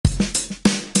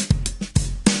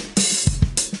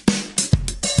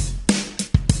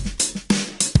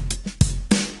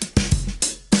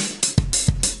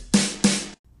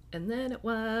And then it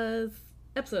was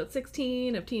episode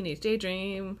 16 of Teenage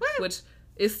Daydream, which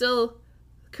is still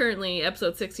currently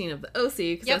episode 16 of the OC,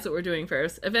 because that's what we're doing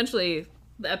first. Eventually,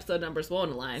 the episode numbers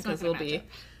won't align, because it'll be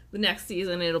the next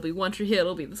season, it'll be One Tree Hill,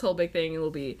 it'll be this whole big thing, it'll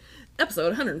be episode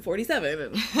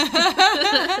 147.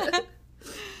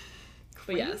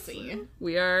 But yes,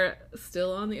 we are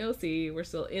still on the OC, we're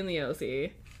still in the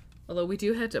OC. Although we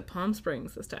do head to Palm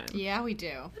Springs this time. Yeah, we do.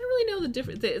 I don't really know the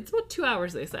difference. It's about 2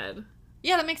 hours, they said.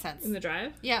 Yeah, that makes sense. In the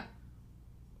drive? Yeah.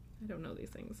 I don't know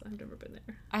these things. I've never been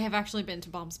there. I have actually been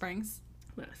to Palm Springs.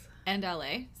 Nice. And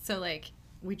LA. So, like,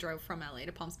 we drove from LA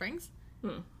to Palm Springs.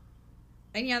 Hmm.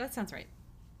 And yeah, that sounds right.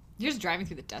 You're just driving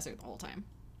through the desert the whole time.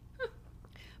 Huh.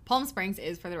 Palm Springs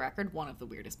is, for the record, one of the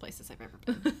weirdest places I've ever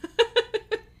been.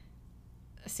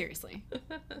 Seriously.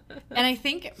 And I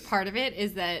think part of it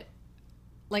is that,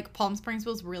 like, Palm Springs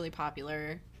was really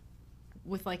popular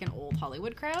with, like, an old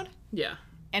Hollywood crowd. Yeah.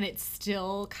 And it's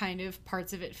still kind of,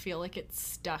 parts of it feel like it's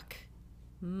stuck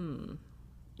in,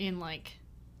 like,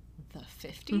 the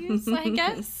 50s, I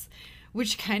guess.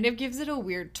 Which kind of gives it a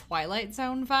weird Twilight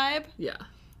Zone vibe. Yeah.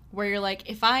 Where you're like,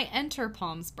 if I enter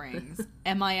Palm Springs,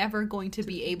 am I ever going to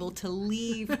be able to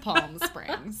leave Palm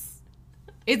Springs?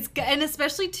 And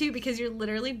especially, too, because you're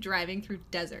literally driving through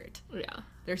desert. Yeah.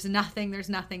 There's nothing, there's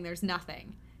nothing, there's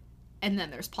nothing. And then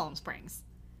there's Palm Springs.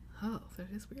 Oh, that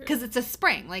is weird. Because it's a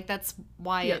spring. Like, that's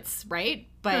why it's, right?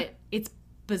 But it's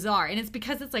bizarre. And it's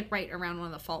because it's, like, right around one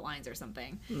of the fault lines or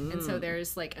something. And so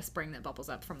there's, like, a spring that bubbles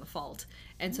up from the fault.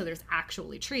 And so there's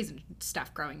actually trees and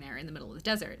stuff growing there in the middle of the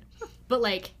desert. But,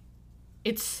 like,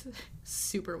 it's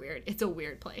super weird. It's a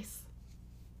weird place.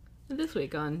 This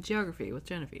week on Geography with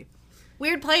Genevieve.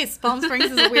 Weird place. Palm Springs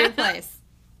is a weird place.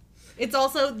 It's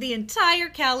also the entire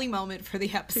Cali moment for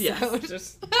the episode. Yes,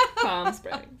 just Palm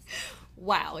Springs.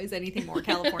 Wow, is anything more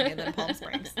California than Palm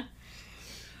Springs?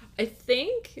 I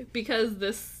think because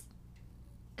this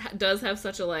does have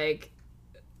such a, like,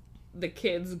 the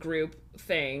kids group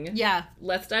thing. Yeah.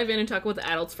 Let's dive in and talk about the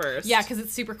adults first. Yeah, because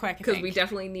it's super quick, because we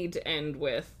definitely need to end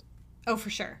with... Oh, for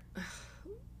sure.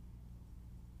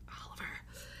 Oliver.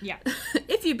 Yeah.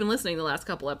 If you've been listening the last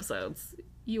couple episodes,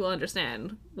 you will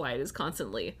understand why it is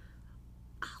constantly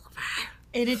Oliver.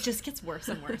 And it just gets worse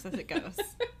and worse as it goes.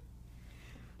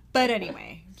 But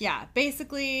anyway, yeah,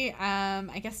 basically,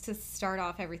 I guess to start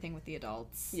off everything with the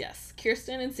adults. Yes.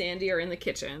 Kirsten and Sandy are in the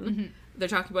kitchen. They're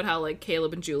talking about how, like,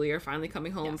 Caleb and Julie are finally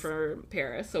coming home from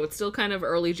Paris. So it's still kind of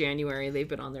early January. They've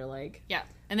been on their, like... Yeah.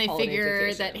 And they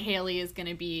figure that Haley is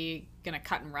going to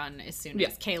cut and run as soon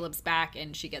as Caleb's back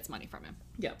and she gets money from him.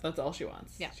 Yeah, that's all she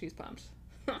wants. Yeah. She's pumped.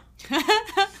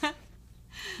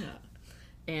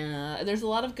 And there's a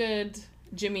lot of good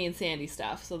Jimmy and Sandy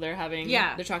stuff. So they're having...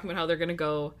 Yeah. They're talking about how they're going to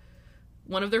go...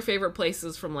 One of their favorite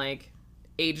places from, like,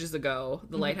 ages ago,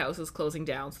 the lighthouse is closing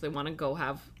down, so they want to go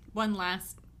have... One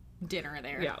last dinner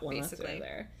there. Yeah, one last dinner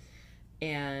there.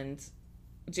 And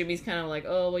Jimmy's kind of like,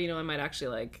 oh, well, you know, I might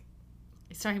actually, like...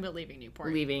 He's talking about leaving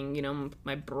Newport. Leaving, you know,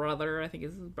 my brother, I think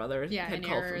is his brother, had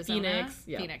called from Phoenix.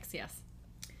 Yeah. Phoenix, yes.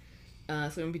 So we're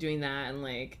going to be doing that, and,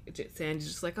 like, Sandy's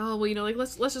just like, oh, well, you know, like,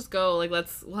 let's just go. Like,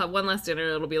 we'll have one last dinner.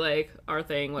 It'll be, like, our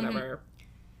thing, whatever.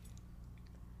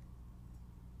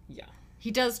 Yeah. He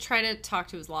does try to talk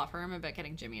to his law firm about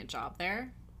getting Jimmy a job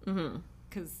there.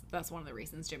 Because that's one of the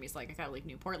reasons Jimmy's like, I gotta leave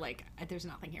Newport. Like, there's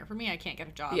nothing here for me. I can't get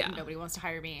a job. Yeah. Nobody wants to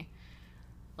hire me.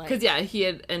 Because, they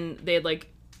had, like,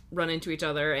 run into each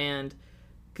other, and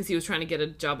because he was trying to get a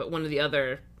job at one of the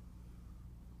other,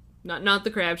 not the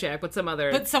Crab Shack, but some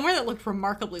other. But somewhere that looked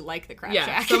remarkably like the Crab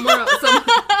Shack. Somewhere and on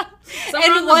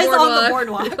it was on the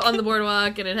boardwalk. On the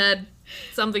boardwalk, and it had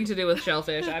something to do with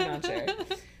shellfish. I'm not sure.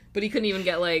 But he couldn't even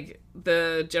get, like,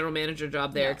 the general manager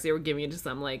job there because they were giving it to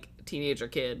some, like, teenager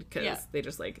kid because they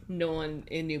just, like, no one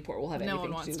in Newport will have anything to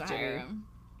do with Jimmy. No one wants to hire him.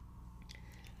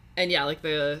 And, yeah, like,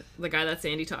 the guy that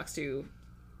Sandy talks to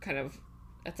kind of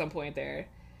at some point there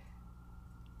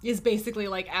is basically,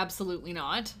 like, absolutely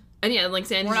not. And, yeah, like,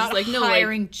 Sandy's just like, no,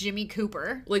 hiring Jimmy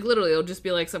Cooper. Like, literally, it'll just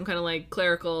be, like, some kind of, like,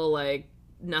 clerical, like,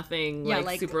 nothing,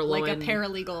 like super low like a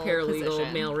paralegal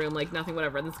position. Mailroom, like, nothing,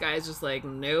 whatever. And this guy's just like,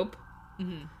 nope.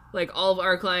 Like, all of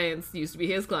our clients used to be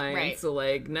his clients, right. So,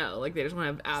 like, no. Like, they just want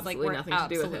to have absolutely nothing to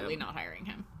do with him. Absolutely not hiring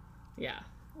him. Yeah.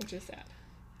 Which is sad.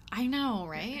 I know,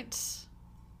 right?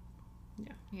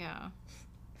 Yeah. Yeah.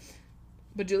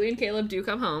 But Julie and Caleb do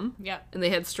come home. Yeah. And they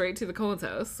head straight to the Cohen's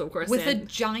house. So, of course, with a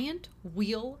giant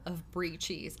wheel of brie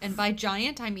cheese. And by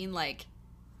giant, I mean, like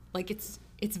it's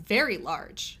very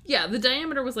large. Yeah, the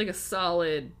diameter was, like, a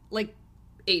solid, like,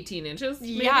 18 inches.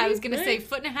 Maybe? Yeah, I was going to say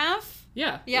 1.5 feet.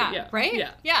 Yeah. Yeah. Right?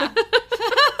 Yeah. Yeah.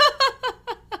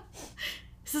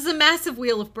 This is a massive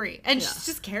wheel of brie. And she's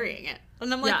just carrying it.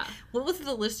 And I'm like, what was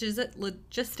the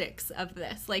logistics of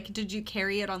this? Like, did you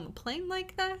carry it on the plane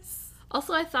like this?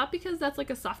 Also, I thought because that's like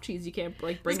a soft cheese, you can't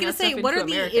like bring that stuff into what are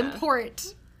America. The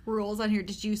import rules on here?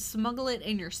 Did you smuggle it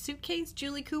in your suitcase,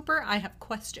 Julie Cooper? I have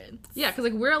questions. Yeah, because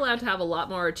like we're allowed to have a lot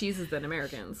more cheeses than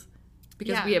Americans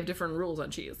because we have different rules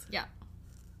on cheese. Yeah.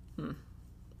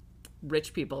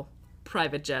 Rich people,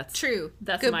 private jets. True.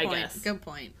 That's Good my point. guess. Good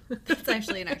point. That's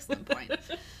actually an excellent point.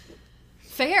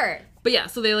 Fair. But yeah,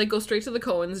 so they like go straight to the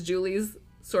Coens. Julie's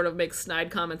sort of makes snide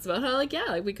comments about how like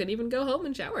we couldn't even go home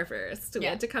and shower first. We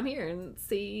had to come here and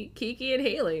see Kiki and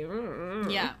Haley.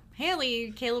 Yeah,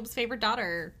 Haley, Caleb's favorite daughter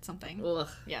or something. Ugh.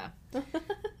 Yeah.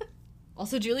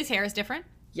 Also, Julie's hair is different.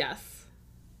 Yes.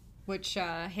 Which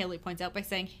Haley points out by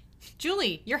saying,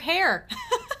 Julie, your hair.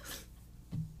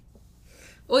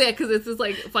 Oh yeah, because it's this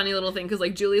like funny little thing. Because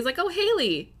like Julie's like, oh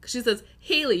Haley, she says,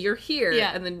 Haley, you're here.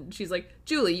 Yeah. And then she's like,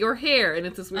 Julie, your hair, and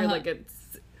it's this weird like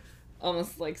it's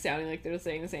almost like sounding like they're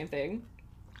saying the same thing.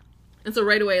 And so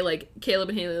right away, like Caleb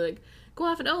and Haley like go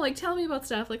off and like tell me about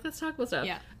stuff. Like let's talk about stuff.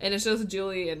 Yeah. And it's just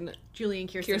Julie and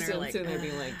Kirsten are like sitting there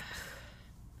being like,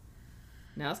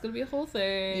 now it's gonna be a whole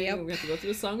thing. Yep. We have to go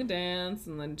through a song and dance,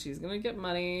 and then she's gonna get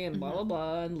money and blah blah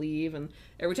blah and leave. And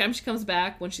every time she comes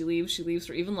back, when she leaves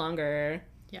for even longer.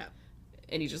 Yeah.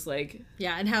 And you just like...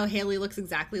 Yeah, and how Haley looks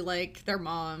exactly like their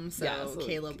mom, so so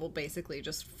Caleb will basically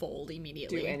just fold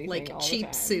immediately. Do anything like all cheap the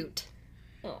time. suit.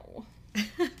 Oh.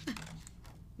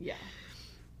 Yeah.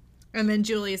 And then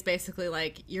Julie is basically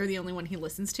like, you're the only one he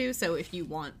listens to, so if you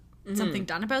want something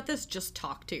done about this, just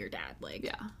talk to your dad.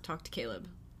 Like, talk to Caleb.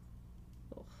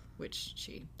 Ugh. Which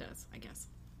she does, I guess.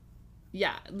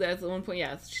 Yeah, that's the one point,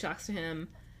 she talks to him.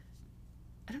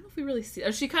 I don't know if we really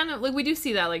see... She kind of... Like, we do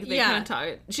see that, like, they kind of talk...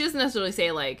 She doesn't necessarily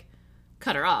say, like,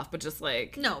 cut her off, but just,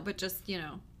 like... No, but just, you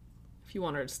know... If you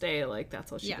want her to stay, like,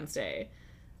 that's how she can stay.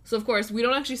 So, of course, we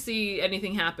don't actually see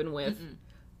anything happen with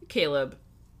Caleb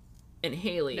and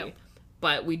Haley. Nope.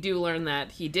 But we do learn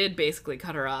that he did basically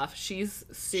cut her off. She's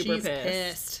super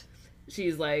pissed.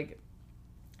 She's, like,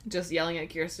 just yelling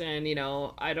at Kirsten, you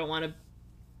know, I don't want to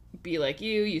be like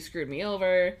you. You screwed me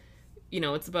over. You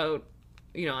know, it's about...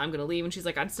 You know, I'm going to leave. And she's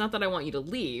like, it's not that I want you to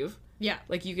leave. Yeah.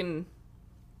 Like, you can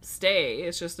stay.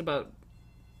 It's just about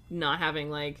not having,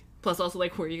 like... Plus, also,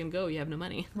 like, where are you going to go? You have no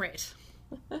money. Right.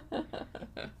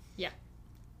 Yeah.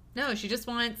 No, she just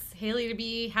wants Haley to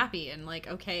be happy and, like,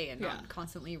 okay and not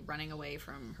constantly running away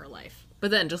from her life.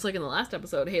 But then, just like in the last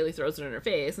episode, Haley throws it in her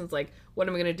face and it's like, what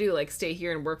am I going to do? Like, stay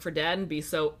here and work for Dad and be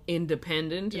so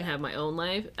independent and have my own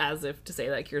life? As if to say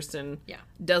that Kirsten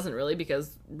doesn't really,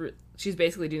 because she's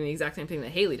basically doing the exact same thing that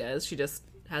Haley does. She just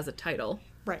has a title.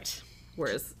 Right.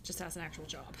 Whereas... Just has an actual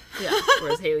job. Yeah.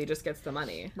 Whereas Haley just gets the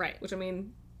money. Right. Which, I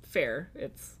mean, fair.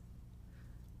 It's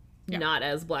not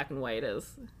as black and white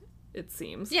as it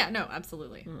seems. Yeah, no,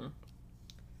 absolutely.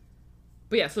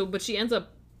 But yeah, but she ends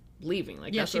up leaving.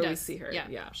 Like, that's where we see her.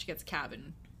 Yeah. She gets a cab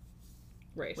and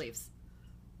leaves.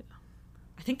 Yeah.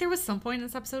 I think there was some point in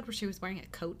this episode where she was wearing a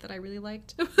coat that I really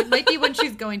liked. It might be when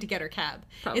she's going to get her cab.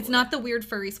 Probably. It's not the weird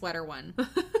furry sweater one.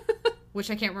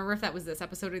 Which I can't remember if that was this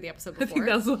episode or the episode before. I think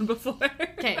that was the one before.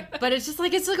 Okay, but it's just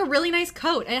like, it's like a really nice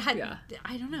coat. It had,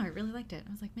 I don't know, I really liked it.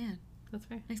 I was like, man, that's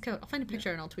fair. Nice coat. I'll find a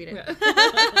picture and I'll tweet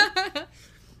it.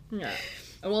 Yeah.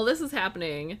 And while this is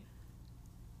happening,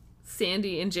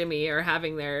 Sandy and Jimmy are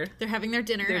having their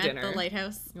dinner at the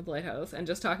lighthouse. At the lighthouse, and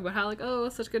just talking about how, like, oh,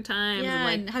 such good times. Yeah,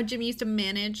 and how Jimmy used to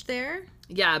manage there.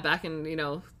 Yeah, back in, you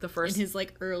know, the first... In his,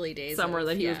 like, early days. Summer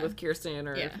that he was with Kirsten,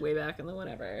 or way back in the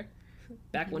whatever.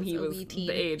 Back when he was the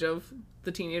age of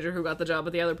the teenager who got the job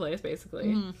at the other place, basically.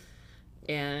 Mm-hmm.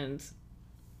 And...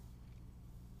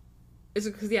 It's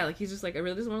because, like, he's just like, I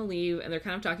really just want to leave, and they're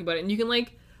kind of talking about it, and you can,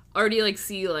 like, already, like,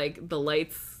 see, like, the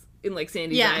lights in, like,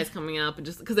 Sandy's eyes coming up, and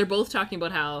just, because they're both talking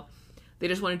about how they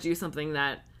just want to do something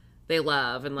that they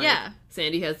love, and, like,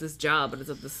 Sandy has this job, but it's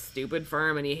at this stupid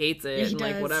firm, and he hates it, and,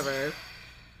 like, whatever,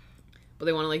 but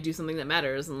they want to, like, do something that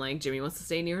matters, and, like, Jimmy wants to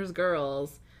stay near his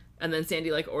girls, and then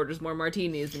Sandy, like, orders more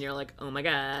martinis, and you're like, oh my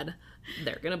god,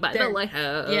 they're gonna buy the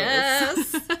lighthouse.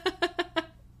 Yes!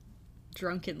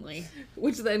 Drunkenly.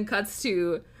 Which then cuts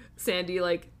to Sandy,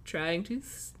 like, trying to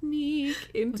sneak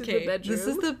into the bedroom. This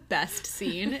is the best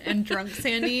scene, and drunk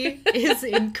Sandy is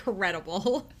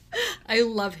incredible. I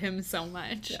love him so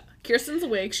much. Yeah. Kirsten's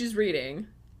awake, she's reading,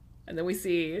 and then we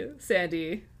see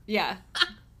Sandy. Yeah.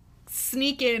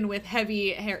 Sneak in with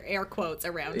heavy air quotes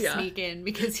around sneak in,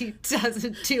 because he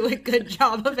doesn't do a good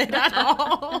job of it at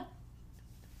all.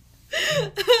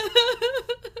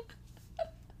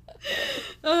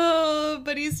 Oh,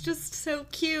 but he's just so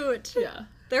cute. Yeah.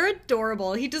 They're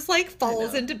adorable. He just, like,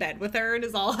 falls into bed with her and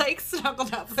is all, like,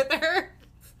 snuggled up with her.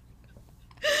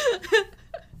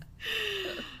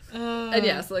 And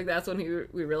yeah, so, like, that's when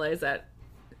we realized that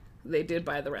they did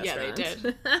buy the restaurant. Yeah, they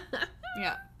did.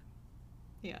 Yeah.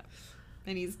 Yeah.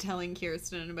 And he's telling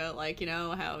Kirsten about, like, you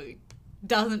know, how he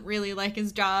doesn't really like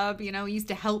his job. You know, he used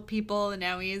to help people, and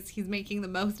now he's making the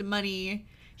most money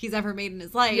he's ever made in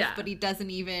his life, but he doesn't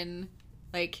even,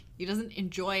 like, he doesn't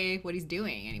enjoy what he's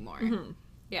doing anymore. Mm-hmm.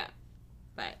 Yeah.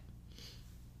 But.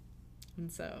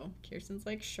 And so Kirsten's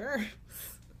like, sure.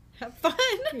 Have fun.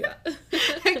 Yeah.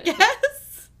 I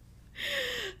guess.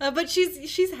 But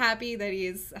she's happy that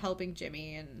he's helping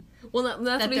Jimmy, and well,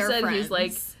 that's what he said. Friends. He's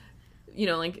like, you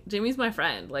know, like, Jimmy's my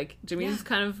friend. Like, Jimmy's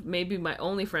kind of maybe my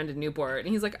only friend in Newport. And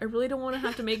he's like, I really don't want to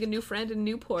have to make a new friend in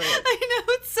Newport. I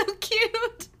know, it's so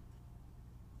cute.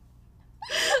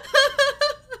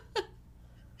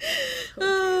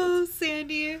 Oh,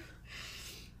 Sandy.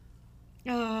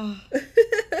 Oh.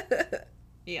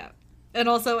 Yeah. And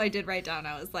also, I did write down,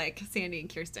 I was like, Sandy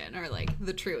and Kirsten are, like,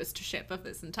 the truest ship of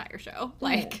this entire show.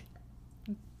 Like,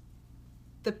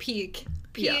 the peak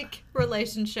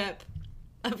relationship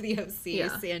of the OC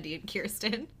is Sandy and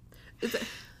Kirsten.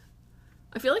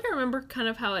 I feel like I remember kind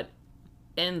of how it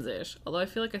ends-ish, although I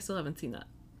feel like I still haven't seen that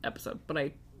episode, but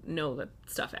I know that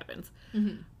stuff happens.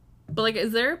 Mm-hmm. But, like,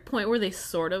 is there a point where they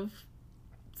sort of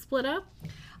split up?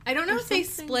 I don't know if they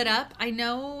split up. I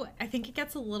think it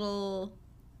gets a little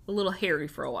hairy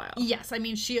for a while. Yes, I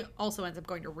mean, she also ends up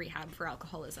going to rehab for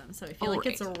alcoholism, so I feel like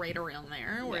it's right around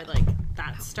there where, like,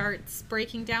 that starts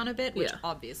breaking down a bit, which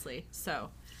obviously, so,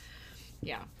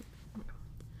 yeah.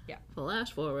 Yeah.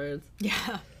 Flash forwards.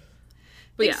 Yeah.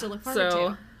 But things to look forward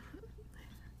to.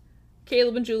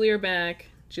 Caleb and Julie are back.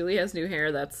 Julie has new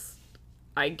hair that's,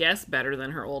 I guess, better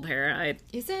than her old hair.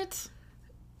 Is it?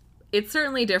 It's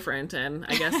certainly different, and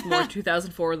I guess more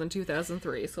 2004 than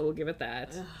 2003, so we'll give it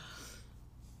that.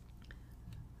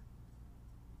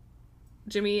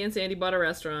 Jimmy and Sandy bought a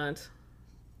restaurant,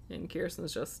 and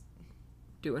Kirsten's just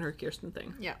doing her Kirsten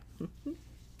thing. Yeah.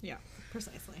 Yeah,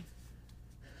 precisely.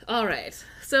 All right,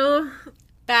 so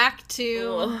back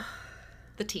to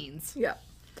the teens. Yeah.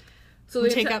 So we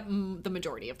take up the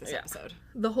majority of this episode.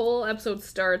 The whole episode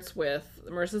starts with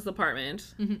Marissa's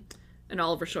apartment and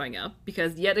Oliver showing up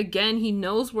because yet again he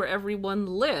knows where everyone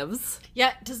lives.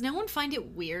 Yeah, does no one find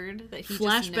it weird that he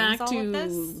just knows all of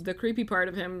this? Flashback to the creepy part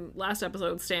of him last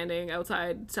episode standing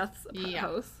outside Seth's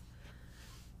house.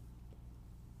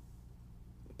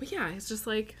 But yeah, it's just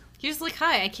like... He's just like,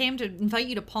 hi, I came to invite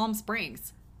you to Palm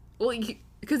Springs. Well,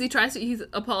 because he's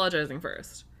apologizing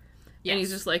first. Yes. And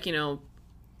he's just like, you know,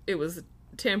 it was a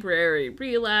temporary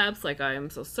relapse. Like, I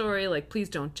am so sorry. Like, please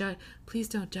don't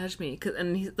judge me.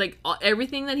 And he's like,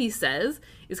 everything that he says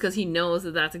is because he knows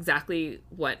that that's exactly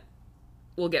what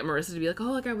will get Marissa to be like,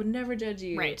 oh, like, I would never judge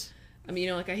you. Right. I mean, you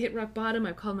know, like, I hit rock bottom.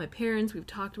 I've called my parents. We've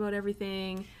talked about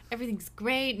everything. Everything's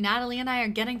great. Natalie and I are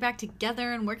getting back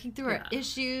together and working through our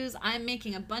issues. I'm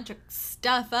making a bunch of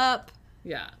stuff up.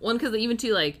 Yeah. One, because even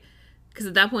too, like, because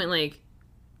at that point, like,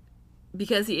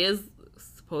 because he is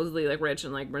supposedly, like, rich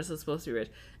and, like, Marissa's supposed to be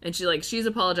rich, and she's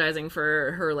apologizing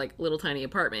for her, like, little tiny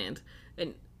apartment.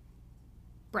 And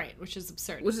right, which is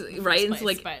absurd. Which is, right? Place, and so,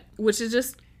 like, which is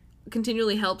just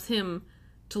continually helps him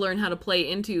to learn how to play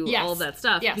into all of that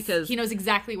stuff. Yes. Because he knows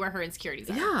exactly where her insecurities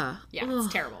are. Yeah. Yeah, ugh.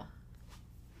 It's terrible.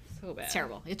 So bad. It's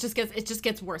terrible. It just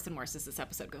gets worse and worse as this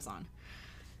episode goes on.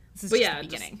 This is just the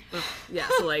beginning.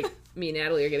 So, like, me and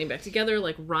Natalie are getting back together.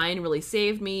 Like, Ryan really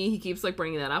saved me. He keeps, like,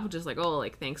 bringing that up. Just like, oh,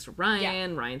 like, thanks to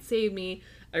Ryan. Yeah. Ryan saved me.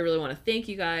 I really want to thank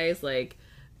you guys. Like,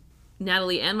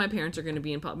 Natalie and my parents are going to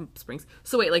be in Palm Springs.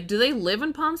 So, wait, like, do they live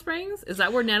in Palm Springs? Is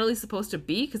that where Natalie's supposed to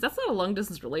be? Because that's not a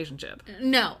long-distance relationship.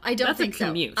 No, I don't think so. That's a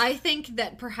commute. I think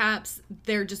that perhaps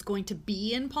they're just going to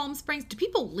be in Palm Springs. Do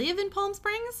people live in Palm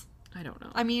Springs? I don't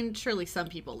know. I mean, surely some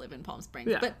people live in Palm Springs.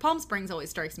 Yeah. But Palm Springs always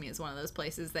strikes me as one of those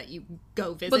places that you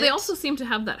go visit. But they also seem to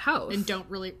have that house. And don't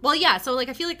really... Well, yeah, so, like,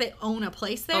 I feel like they own a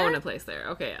place there.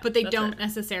 Okay, yeah. But they don't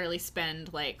necessarily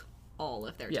spend, like, all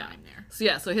of their time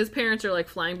there. So his parents are, like,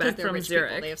 flying back from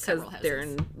Zurich. Because they're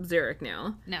in Zurich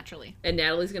now. Naturally. And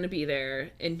Natalie's going to be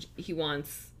there, and he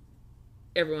wants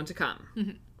everyone to come.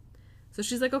 Mm-hmm. So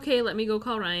she's like, okay, let me go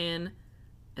call Ryan.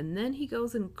 And then he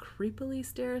goes and creepily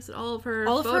stares at all of her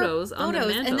photos on the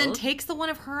mantle. And then takes the one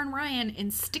of her and Ryan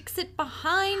and sticks it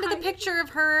behind the picture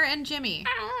of her and Jimmy.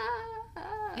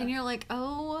 And you're like,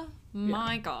 oh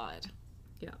my God.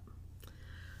 Yeah.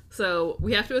 So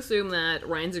we have to assume that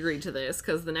Ryan's agreed to this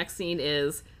because the next scene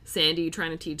is Sandy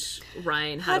trying to teach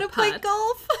Ryan how to play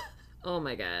golf. Oh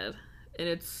my God. And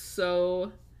it's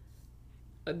so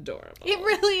adorable. It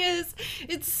really is.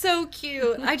 It's so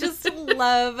cute. I just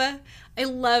I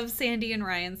love Sandy and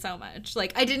Ryan so much.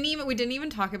 Like, we didn't even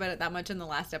talk about it that much in the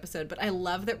last episode, but I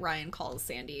love that Ryan calls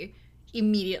Sandy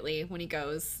immediately when he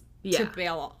goes to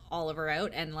bail Oliver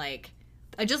out, and like,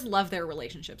 I just love their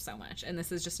relationship so much, and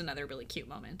this is just another really cute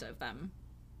moment of them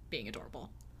being adorable.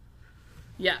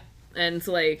 Yeah. And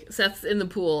so, like, Seth's in the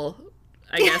pool,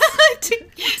 I guess,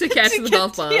 to catch the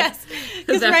golf ball. Yes,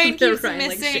 because Ryan keeps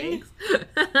missing.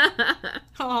 Like,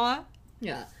 Aw.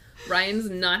 Yeah. Ryan's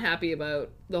not happy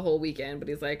about the whole weekend, but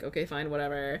he's like, okay, fine,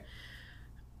 whatever.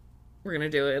 We're gonna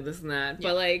do it, this and that. Yeah.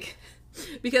 But, like,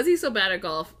 because he's so bad at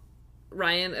golf,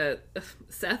 Ryan,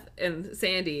 Seth and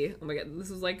Sandy, oh my god, this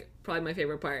was, like, probably my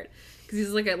favorite part. Because he's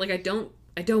like, I don't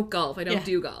golf. I don't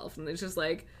do golf. And it's just,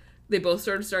 like, they both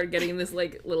started getting this,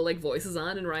 like, little, like, voices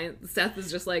on, and Seth is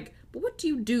just like, but what do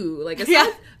you do? Like,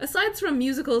 aside from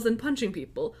musicals and punching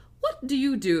people, what do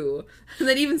you do? And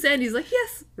then even Sandy's like,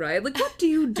 yes, right? Like, what do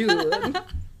you do?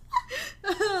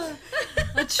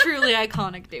 A truly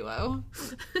iconic duo.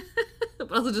 But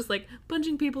also just, like,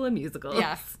 punching people in musicals.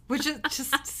 Yeah, which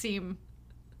just seem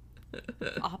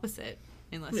opposite,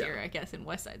 unless you're, I guess, in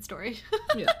West Side Story.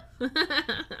 Yeah.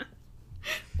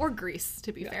 Or Grease,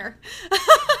 to be fair.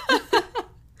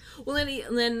 Well,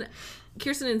 then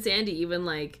Kirsten and Sandy even,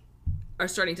 like, are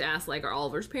starting to ask, like, are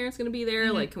Oliver's parents going to be there?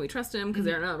 Mm-hmm. Like, can we trust him? Because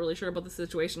they're not really sure about the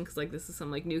situation, because, like, this is some,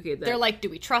 like, new kid that... They're like, do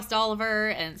we trust Oliver?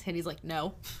 And Sandy's like,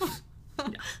 no.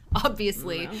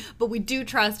 Obviously. No. But we do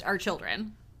trust our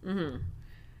children. Mm-hmm.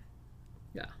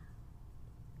 Yeah.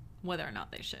 Whether or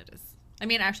not they should is... I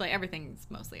mean, actually, everything's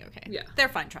mostly okay. Yeah. They're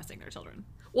fine trusting their children.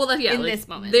 Well, in this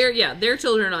moment. Their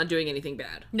children are not doing anything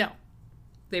bad. No.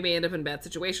 They may end up in bad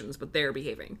situations, but they're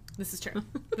behaving. This is true.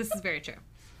 This is very true.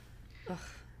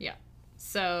 Yeah.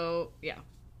 So, yeah.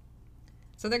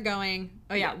 So they're going...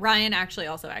 Oh, yeah. Ryan actually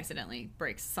also accidentally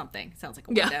breaks something. Sounds like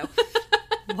a window.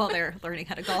 While they're learning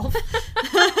how to golf.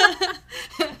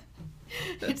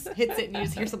 It just hits it and you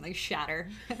just hear something shatter.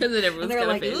 And then everyone's and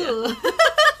like, ooh.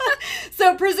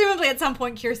 So presumably at some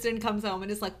point Kirsten comes home and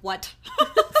is like, what?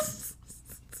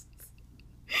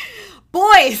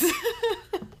 Boys!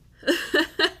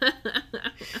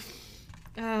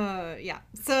 Yeah.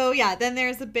 So, yeah, then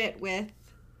there's a bit with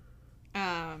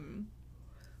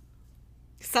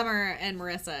Summer and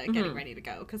Marissa getting ready to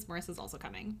go, because Marissa's also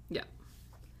coming. Yeah.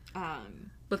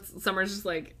 But Summer's just,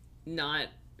 like, not...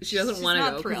 She doesn't want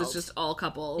to go because it's just all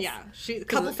couples. Yeah.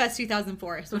 Couple Fest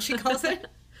 2004 is what she calls it.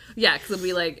 Yeah, because it'll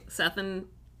be, like, Seth and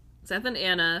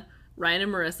Anna, Ryan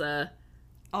and Marissa,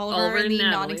 Oliver and the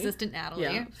Natalie. Non-existent Natalie.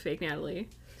 Yeah, fake Natalie.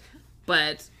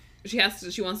 But she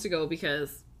wants to go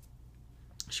because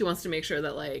she wants to make sure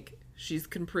that, like, she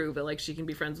can prove that, like, she can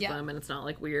be friends with them and it's not,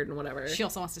 like, weird and whatever. She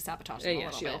also wants to sabotage them a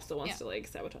little bit. She also wants to, like,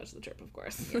 sabotage the trip, of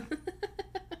course. Yeah.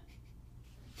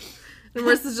 And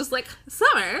Marissa's just like,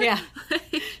 Summer? Yeah.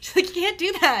 She's like, you can't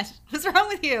do that. What's wrong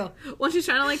with you? Well, she's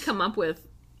trying to, like, come up with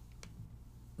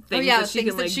things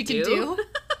that she can do.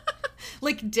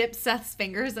 Like, dip Seth's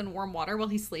fingers in warm water while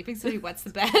he's sleeping so he wets the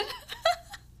bed.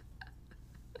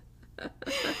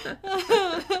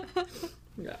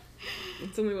 Yeah.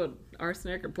 Something about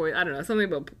arsenic or poison. I don't know.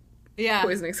 Something about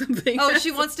poisoning something. Oh,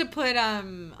 she wants to put a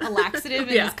laxative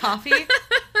in his coffee?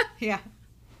 Yeah.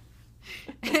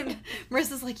 And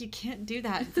Marissa's like, you can't do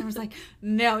that. And Summer's like,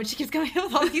 no. And she keeps coming up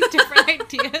with all these different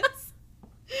ideas.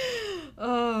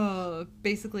 Oh,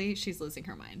 basically, she's losing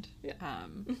her mind. Yeah.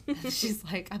 She's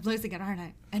like, I'm losing it, aren't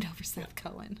I? And over Seth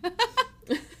Cohen.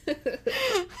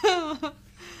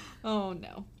 Oh,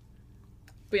 no.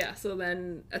 But yeah, so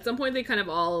then at some point they kind of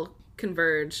all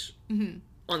converge on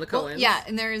the Cohens. Well, yeah,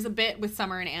 and there is a bit with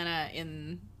Summer and Anna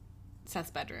in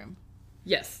Seth's bedroom.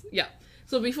 Yes, yeah.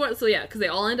 Because they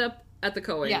all end up at the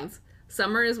Cohens. Yeah.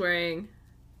 Summer is wearing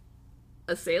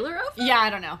a sailor outfit? Yeah, I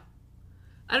don't know.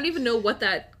 I don't even know what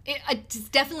that... It's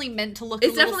definitely meant to look a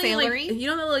little sailory. Like, you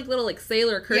know that, like, little, like,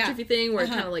 sailor kerchiefy thing where it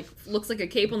kind of, like, looks like a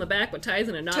cape on the back but ties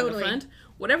in a knot in the front?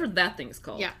 Whatever that thing's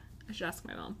called. Yeah. I should ask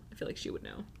my mom. I feel like she would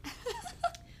know.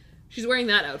 She's wearing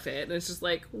that outfit, and it's just,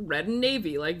 like, red and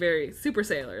navy, like, very super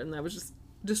sailor, and I was just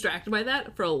distracted by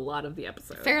that for a lot of the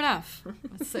episode. Fair enough.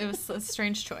 It was a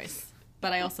strange choice.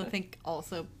 But I also think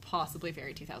possibly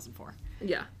very 2004.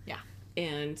 Yeah. Yeah.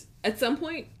 And at some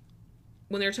point,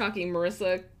 when they're talking,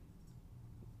 Marissa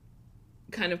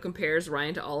kind of compares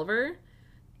Ryan to Oliver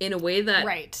in a way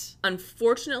that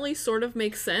unfortunately sort of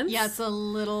makes sense. Yeah, it's a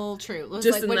little true.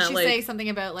 Just like, what did she say? Something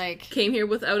about, like... Came here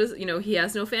without his... You know, he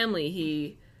has no family.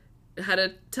 He had a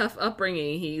tough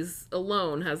upbringing. He's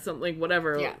alone. Has something,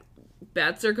 whatever. Yeah.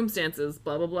 Bad circumstances,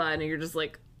 blah, blah, blah. And you're just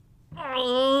like...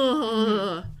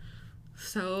 Oh...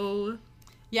 So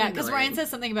Yeah, because Ryan says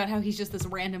something about how he's just this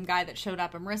random guy that showed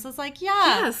up, and Marissa's like,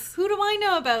 yeah, yes. Who do I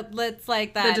know about that's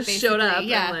like that? That just basically. Showed up,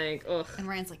 yeah. And like, ugh. And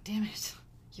Ryan's like, damn it,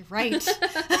 you're right.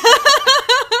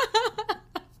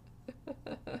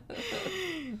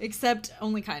 Except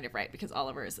only kind of right, because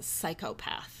Oliver is a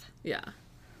psychopath. Yeah.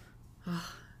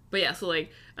 But yeah, so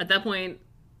like, at that point,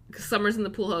 Summer's in the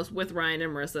pool house with Ryan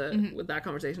and Marissa with that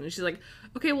conversation, and she's like,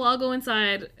 okay, well, I'll go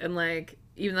inside, and like,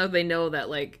 even though they know that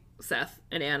like Seth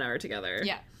and Anna are together.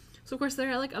 Yeah. So of course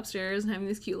they're like upstairs and having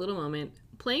this cute little moment.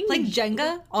 Playing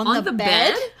Jenga on the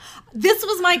bed? This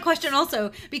was my question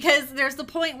also, because there's the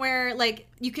point where like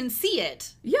you can see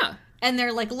it. Yeah. And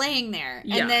they're like laying there.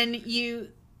 Yeah. And then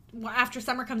after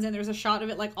Summer comes in, there's a shot of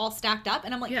it like all stacked up,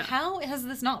 and I'm like, how has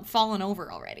this not fallen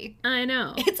over already? I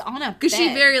know. It's on a bed. Because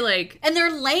she very like... And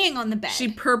they're laying on the bed.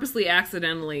 She purposely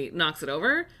accidentally knocks it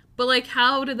over, but like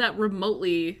how did that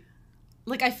remotely...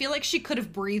 Like, I feel like she could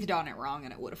have breathed on it wrong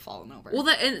and it would have fallen over. Well,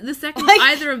 and the second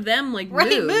either of them, like,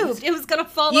 moved. It was going to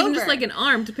fall over. Even just, like, an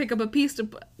arm to pick up a piece to...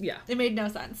 Yeah. It made no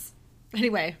sense.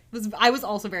 Anyway, I was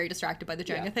also very distracted by the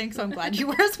Jenga thing, so I'm glad you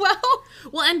were as well.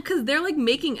 Well, and because they're, like,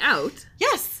 making out.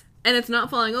 Yes. And it's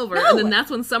not falling over. No. And then that's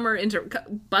when Summer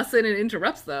busts in and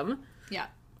interrupts them. Yeah.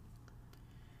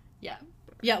 Yeah.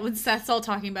 Yeah, when Seth's all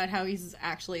talking about how he's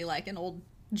actually, like, an old...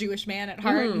 Jewish man at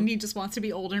heart, and he just wants to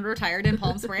be old and retired in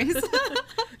Palm Springs.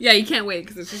 Yeah, you can't wait,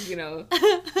 because it's just,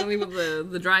 something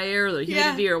with the dry air or the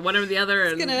humidity or whatever the other,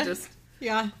 and just...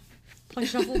 Yeah. Play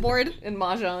shuffleboard. And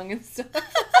mahjong and stuff.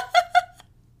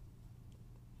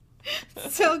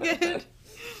 So good.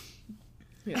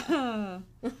 Yeah.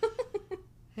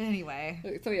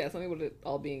 Anyway. So, yeah, something with it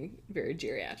all being very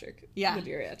geriatric. Yeah. The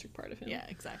geriatric part of him. Yeah,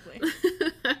 exactly.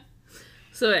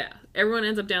 So, yeah, everyone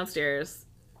ends up downstairs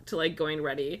to like going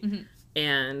ready,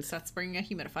 and Seth's bringing a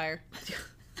humidifier.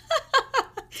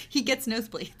 He gets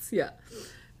nosebleeds. Yeah.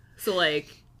 So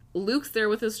like Luke's there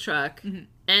with his truck,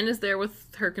 Anne is there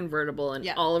with her convertible, and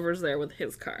Oliver's there with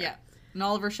his car. Yeah. And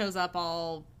Oliver shows up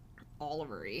all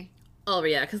Oliver-y. Oliver,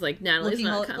 yeah, because like Natalie's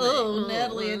not coming. Oh,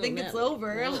 Natalie, I think it's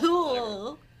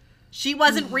over. She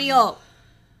wasn't real.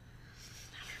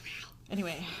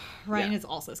 Anyway, Ryan is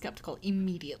also skeptical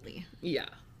immediately. Yeah.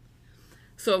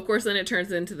 So, of course, then it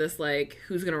turns into this, like,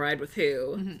 who's going to ride with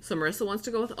who. So, Marissa wants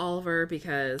to go with Oliver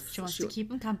because... She wants to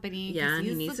keep him company. Yeah,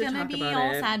 he needs to talk about it. He's going to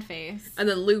be all sad face. And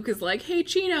then Luke is like, hey,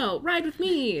 Chino, ride with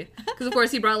me. Because, of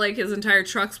course, he brought, like, his entire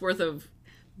truck's worth of...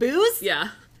 Booze? Yeah.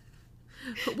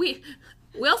 But we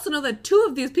also know that 2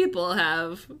 of these people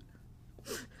have...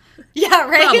 Yeah,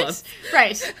 right? Problems.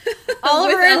 Right.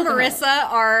 Oliver and Marissa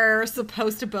are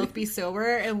supposed to both be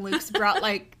sober, and Luke's brought,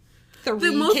 like... The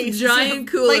most giant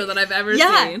cooler that I've ever seen.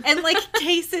 Yeah, and like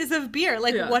cases of beer.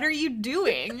 Like, what are you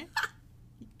doing?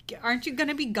 Aren't you going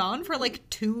to be gone for like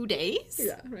 2 days?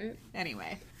 Yeah, right.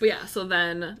 Anyway. But yeah, so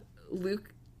then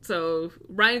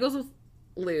Ryan goes with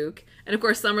Luke, and of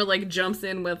course Summer like jumps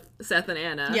in with Seth and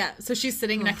Anna. Yeah, so she's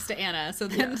sitting next to Anna, so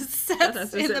then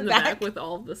Seth's in the back with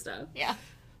all of the stuff. Yeah.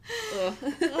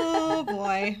 Oh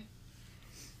boy.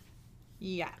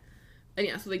 Yeah. And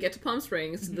yeah, so they get to Palm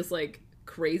Springs, to this like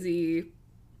crazy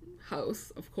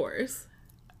house, of course.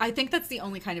 I think that's the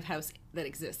only kind of house that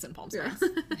exists in Palm Springs,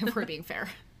 if we're being fair.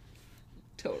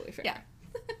 Totally fair. Yeah.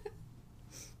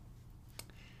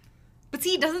 But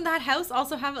see, doesn't that house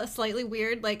also have a slightly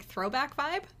weird, like, throwback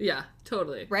vibe? Yeah,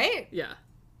 totally. Right? Yeah.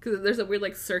 Because there's a weird,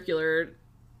 like, circular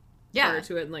part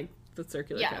to it, and, like, the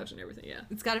circular couch and everything, yeah.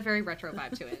 It's got a very retro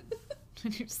vibe to it.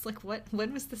 And you're just like,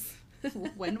 when was this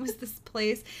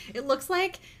place? It looks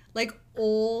like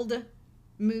old...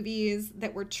 movies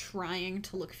that were trying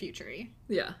to look futury.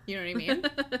 Yeah. You know what I mean?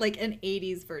 Like an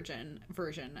 80s version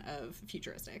of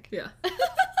futuristic. Yeah.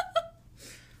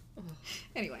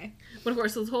 Anyway. But of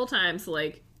course, this whole time, so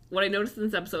like, what I noticed in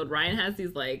this episode, Ryan has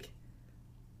these like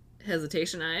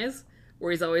hesitation eyes where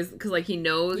he's always, because like he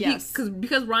knows,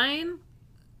 because Ryan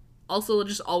also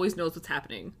just always knows what's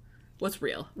happening, what's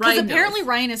real. Because apparently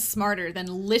Ryan is smarter than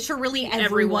literally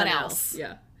everyone else.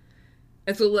 Yeah.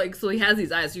 And so he has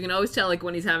these eyes. You can always tell, like,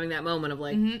 when he's having that moment of,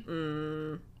 like,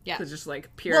 yeah. So just,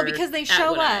 like, pure Well, because they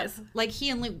show up. Eyes. Like,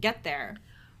 he and Luke get there.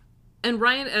 And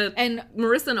Ryan, and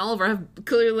Marissa and Oliver have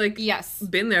clearly, like,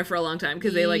 been there for a long time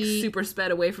because they, like, super sped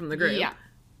away from the group. Yeah.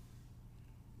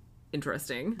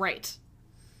 Interesting. Right.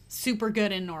 Super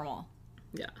good and normal.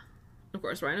 Yeah. Of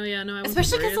course, Ryan, I wasn't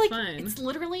especially because, like, fine. It's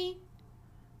literally...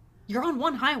 You're on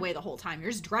one highway the whole time.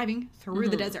 You're just driving through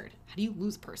the desert. How do you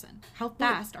lose a person? How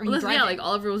fast are you driving? Yeah, like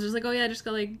Oliver was just like, oh yeah, I just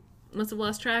got like, must have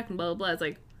lost track and blah, blah, blah. It's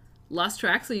like, lost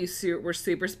track so you were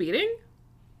super speeding?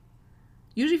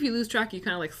 Usually if you lose track, you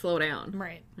kind of like slow down.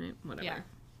 Right. Whatever. Yeah.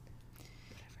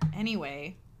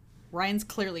 Anyway, Ryan's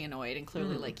clearly annoyed and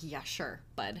clearly like, yeah, sure,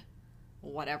 bud.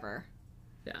 Whatever.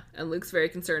 Yeah, and Luke's very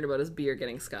concerned about his beer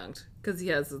getting skunked because he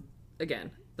has,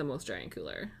 again, the most giant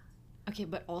cooler. Okay,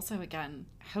 but also, again,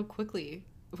 how quickly...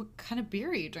 What kind of beer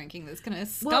are you drinking that's going to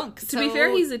skunk to be fair,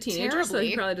 he's a teenager, terribly. so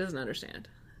he probably doesn't understand.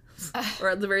 Or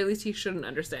at the very least, he shouldn't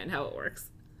understand how it works.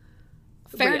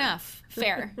 Fair enough.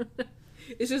 Fair.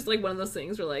 It's just like one of those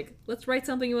things where, like, let's write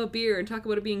something about beer and talk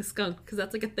about it being skunked, because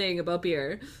that's, like, a thing about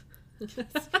beer.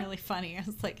 It's really funny. I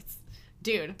was like,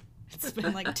 dude, it's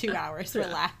been, like, 2 hours.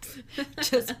 Relax.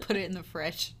 Just put it in the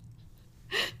fridge.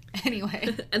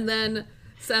 Anyway. And then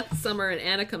Seth, Summer, and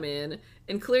Anna come in,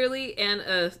 and clearly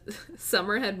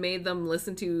Summer had made them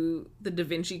listen to the Da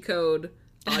Vinci Code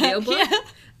audiobook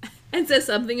and says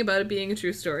something about it being a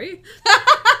true story.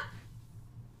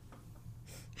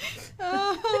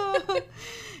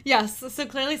 Yes, so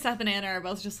clearly Seth and Anna are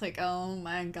both just like, oh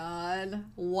my god,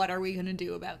 what are we gonna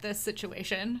do about this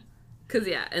situation? Because,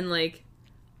 yeah, and, like,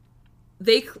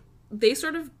 they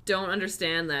sort of don't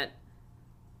understand that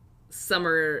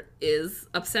Summer is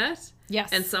upset.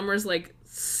 Yes. And Summer's, like,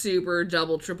 super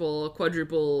double, triple,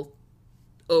 quadruple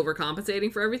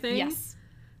overcompensating for everything. Yes.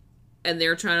 And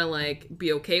they're trying to, like,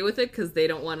 be okay with it because they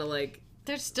don't want to, like...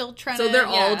 They're still trying to... So they're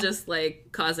all just, like,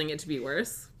 causing it to be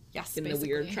worse. Yes, in basically.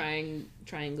 the weird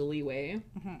triangle-y way.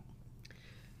 Mm-hmm. And,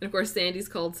 of course, Sandy's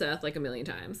called Seth, like, 1,000,000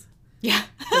 times. Yeah.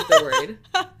 Because they're worried.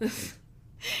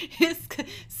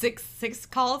 six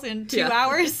calls in 2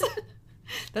 hours?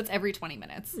 That's every 20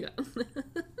 minutes. Yeah.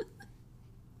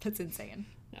 That's insane.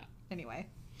 Yeah. Anyway.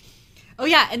 Oh,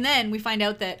 yeah, and then we find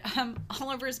out that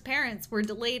Oliver's parents were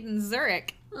delayed in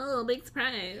Zurich. Oh, big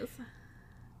surprise.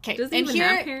 Okay. Does he even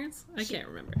have parents? I can't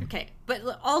remember. Okay, but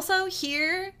also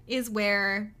here is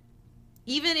where,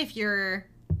 even if you're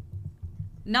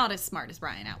not as smart as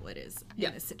Brian Atwood is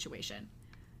in this situation,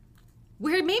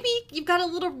 where maybe you've got a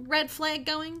little red flag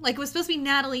going, like it was supposed to be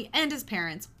Natalie and his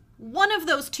parents, one of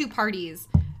those two parties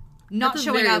not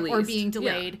showing up or being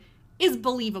delayed is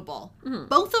believable. Mm-hmm.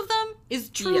 Both of them is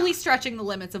truly stretching the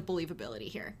limits of believability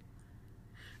here.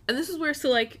 And this is where,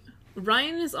 so, like,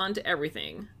 Ryan is onto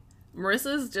everything.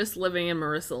 Marissa's just living in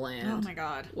Marissa land. Oh my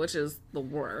god. Which is the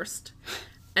worst.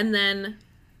 And then,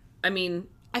 I mean...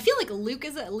 I feel like Luke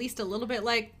is at least a little bit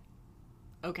like,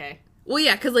 okay. Well,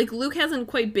 yeah, because, like, Luke hasn't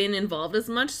quite been involved as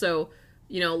much, so,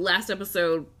 you know, last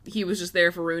episode, he was just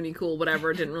there for Rooney, cool,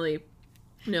 whatever, didn't really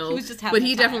know. He was just having But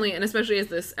he definitely, and especially as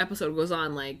this episode goes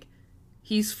on, like,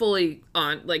 he's fully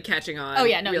on, like, catching on. Oh,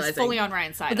 yeah, no, he's fully on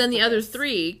Ryan's side. But then the other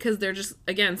three, because they're just,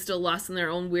 again, still lost in their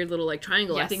own weird little, like,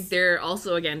 triangle, I think they're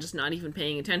also, again, just not even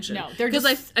paying attention. No, they're just...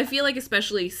 Because I feel like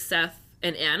especially Seth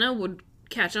and Anna would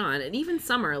catch on, and even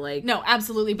Summer, like... No,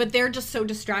 absolutely, but they're just so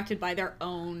distracted by their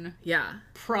own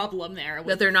problem there.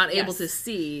 That they're not able to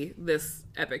see this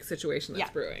epic situation that's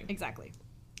brewing. Exactly.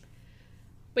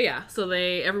 But yeah, so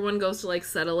everyone goes to, like,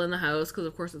 settle in the house, because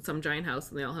of course it's some giant house,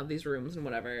 and they all have these rooms and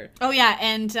whatever. Oh yeah,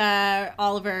 and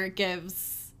Oliver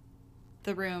gives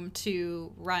the room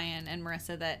to Ryan and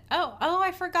Marissa that, oh,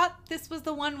 I forgot this was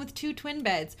the one with 2 twin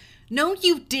beds. No,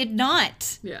 you did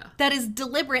not. Yeah. That is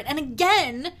deliberate. And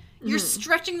again, you're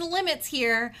stretching the limits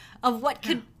here of what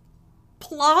could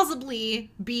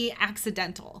plausibly be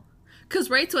accidental. Because,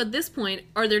 right, so at this point,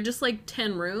 are there just, like,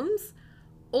 10 rooms?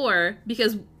 Or,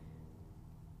 because...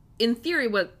 In theory,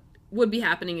 what would be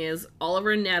happening is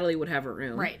Oliver and Natalie would have a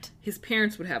room. Right. His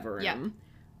parents would have a room. Yep.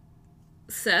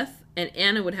 Seth and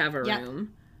Anna would have a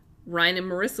room. Ryan and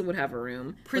Marissa would have a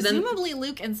room. Presumably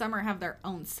Luke and Summer have their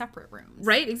own separate rooms.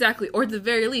 Right, exactly. Or at the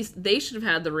very least, they should have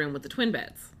had the room with the twin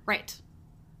beds. Right.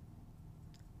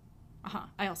 Uh-huh.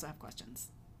 I also have questions.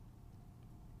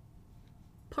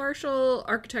 Partial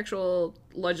architectural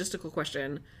logistical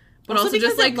question. But also because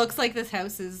just, like, it looks like this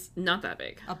house is... Not that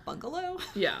big. A bungalow?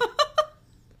 Yeah.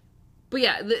 But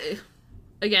yeah,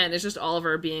 again, it's just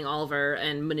Oliver being Oliver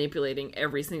and manipulating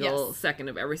every single second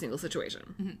of every single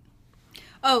situation. Mm-hmm.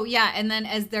 Oh, yeah, and then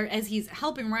as he's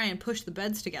helping Ryan push the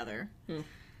beds together,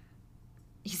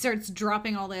 he starts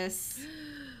dropping all this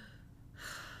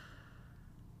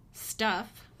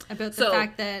stuff about the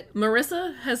fact that...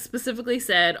 Marissa has specifically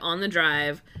said on the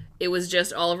drive, it was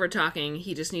just Oliver talking,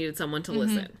 he just needed someone to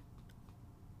listen.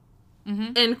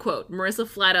 Mm-hmm. End quote. Marissa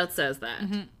flat out says that.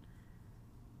 Mm-hmm.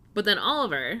 But then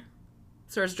Oliver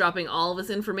starts dropping all of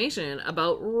this information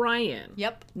about Ryan.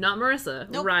 Yep. Not Marissa.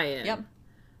 Nope. Ryan. Yep.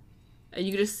 And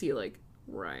you can just see, like,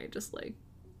 Ryan just, like...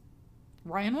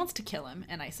 Ryan wants to kill him,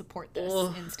 and I support this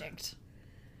instinct.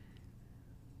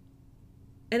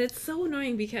 And it's so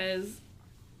annoying because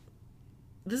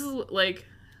this is, like...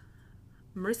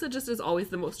 Marissa just is always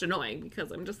the most annoying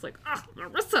because I'm just like,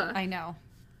 Marissa! I know.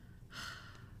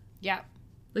 Yeah.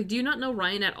 Like, do you not know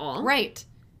Ryan at all? Right.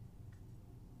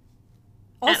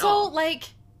 Also, like...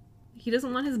 He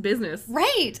doesn't want his business.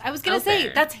 Right. I was going to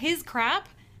say, that's his crap.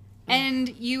 And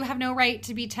you have no right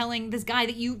to be telling this guy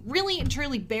that you really and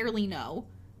truly barely know.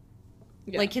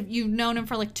 Yeah. Like, you've known him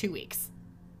for, like, 2 weeks.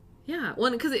 Yeah.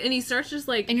 Well, and he starts just,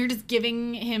 like... And you're just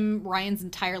giving him Ryan's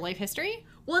entire life history?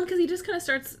 Well, because he just kind of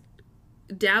starts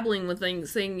dabbling with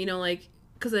things, saying, you know, like...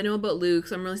 Because I know about Luke,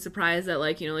 so I'm really surprised that,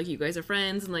 like, you know, like, you guys are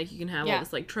friends, and, like, you can have all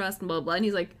this, like, trust and blah, blah, blah. And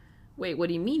he's like, wait, what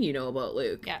do you mean you know about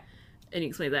Luke? Yeah. And he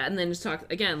explains that. And then just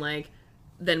talk, again, like,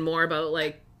 then more about,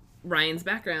 like, Ryan's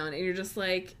background. And you're just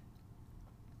like...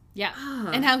 Yeah.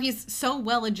 And how he's so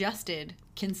well adjusted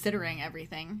considering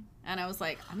everything. And I was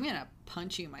like, I'm going to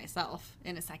punch you myself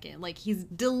in a second. Like, he's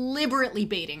deliberately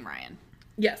baiting Ryan.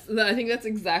 Yes. I think that's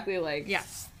exactly like... Yeah.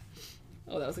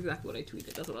 Oh, that was exactly what I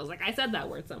tweeted. That's what I was like. I said that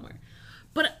word somewhere.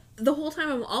 But the whole time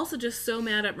I'm also just so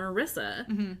mad at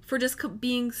Marissa for just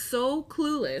being so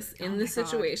clueless in this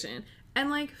situation. And,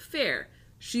 like, fair.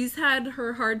 She's had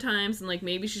her hard times and, like,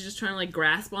 maybe she's just trying to, like,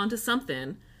 grasp onto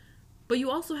something. But you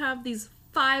also have these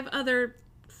 5 other...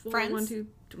 friends?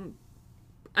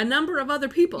 A number of other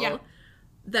people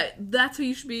that's who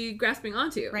you should be grasping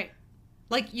onto. Right.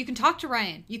 Like, you can talk to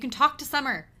Ryan. You can talk to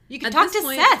Summer. You can talk to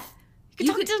Seth.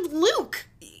 You can talk to Luke.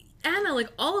 Anna, like,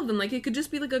 all of them. Like, it could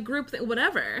just be, like, a group thing,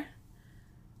 whatever.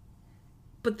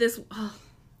 But this... Oh.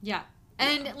 Yeah.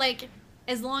 And, like,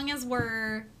 as long as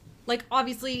we're... Like,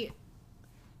 obviously,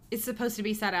 it's supposed to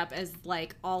be set up as,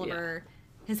 like, Oliver...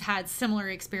 has had similar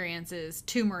experiences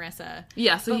to Marissa.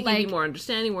 Yeah, so he can be more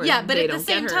understanding where but at the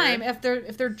same time, if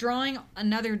they're drawing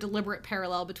another deliberate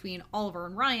parallel between Oliver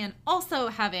and Ryan also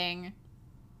having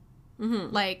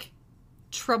like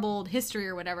troubled history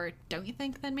or whatever, don't you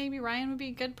think then maybe Ryan would be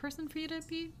a good person for you to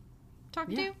be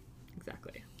talking to?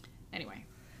 Exactly. Anyway.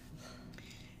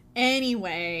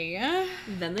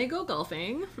 Then they go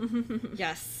golfing.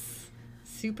 Yes.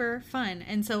 Super fun.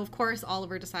 And so of course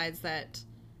Oliver decides that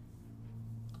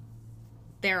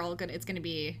it's gonna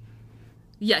be...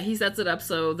 Yeah, he sets it up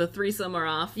so the threesome are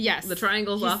off. Yes. The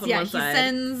triangle's off on one side. He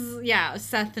sends,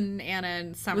 Seth and Anna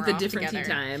and Summer with a different tea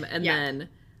time. And then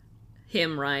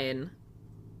him, Ryan,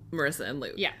 Marissa, and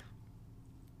Luke. Yeah.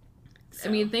 So.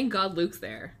 I mean, thank God Luke's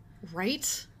there.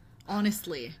 Right?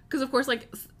 Honestly. Because, of course,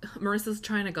 like, Marissa's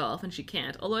trying to golf and she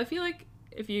can't. Although I feel like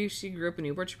if she grew up in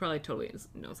Newport, she probably totally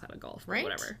knows how to golf. Or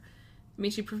whatever. I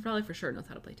mean, she probably for sure knows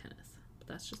how to play tennis. But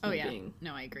that's just me being...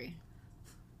 No, I agree.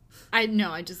 I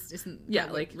just isn't.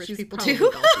 Yeah, like rich she's people too.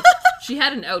 She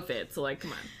had an outfit, so like,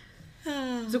 come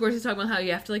on. So of course he's talking about how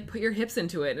you have to like put your hips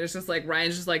into it. And it's just like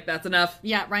Ryan's just like, that's enough.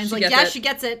 Yeah, Ryan's she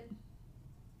gets it.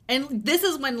 And this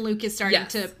is when Luke is starting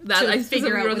to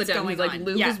figure out what's going on. Like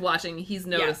Luke is watching, he's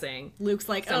noticing. Yeah. Luke's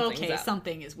like, oh, okay,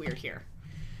 something is weird here.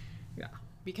 Yeah,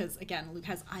 because again, Luke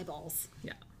has eyeballs.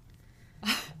 Yeah.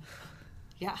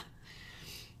 Yeah.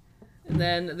 And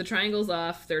then the triangle's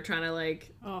off. They're trying to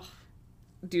like.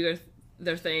 Do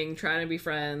their thing, trying to be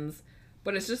friends,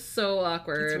 but it's just so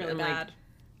awkward. It's really bad.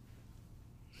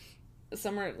 Like,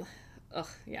 Summer,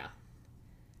 yeah.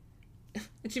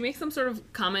 And she makes some sort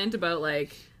of comment about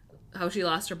like how she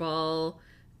lost her ball,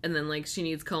 and then like she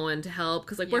needs Cohen to help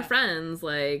because like we're friends.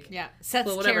 Like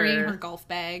Seth's carrying her golf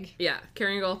bag. Yeah,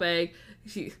 carrying a golf bag.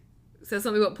 She says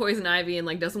something about poison ivy and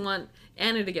like doesn't want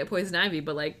Anna to get poison ivy,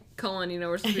 but like Cohen, you know,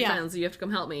 we're supposed to be friends, so you have to come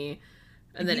help me.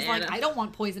 And then he's Anna, like, I don't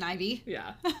want poison ivy.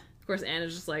 Yeah. Of course,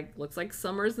 Anna's just like, looks like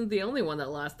Summer isn't the only one that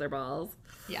lost their balls.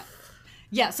 Yeah.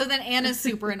 Yeah, so then Anna's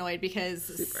super annoyed because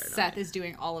Seth is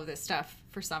doing all of this stuff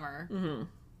for Summer. Mm-hmm.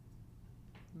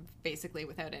 Basically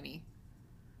without any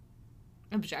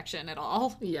objection at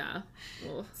all. Yeah.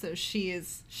 Ugh. So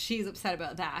she's upset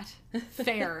about that.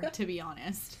 Fair, to be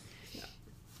honest.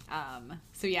 Yeah.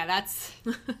 So yeah, that's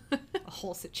a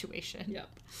whole situation. Yep.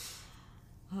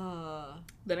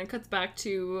 Then it cuts back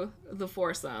to the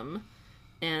foursome,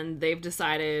 and they've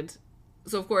decided...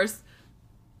 So, of course,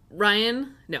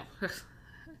 Ryan... No.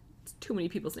 It's too many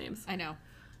people's names. I know.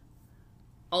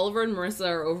 Oliver and Marissa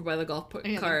are over by the golf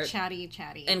cart. Chatty.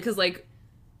 And because, like,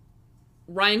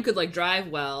 Ryan could, like, drive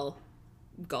well.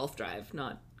 Golf drive,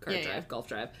 not kart drive. Golf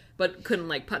drive. But couldn't,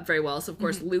 like, putt very well. So, of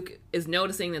course, Luke is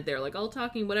noticing that they're, like, all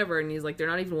talking, whatever. And he's like, they're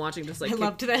not even watching. Just, like, I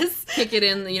loved this. Kick it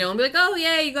in, you know, and be like, oh,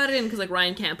 yeah, you got it in. Because, like,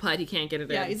 Ryan can't putt. He can't get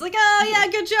it in. Yeah, he's like, oh, yeah,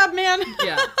 good job, man.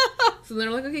 Yeah. So they're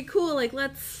like, okay, cool. Like,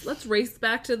 let's race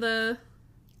back to the...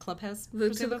 Clubhouse, to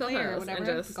the clubhouse, or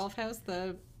whatever. The golf house,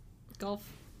 the golf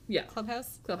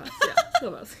clubhouse.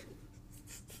 Clubhouse.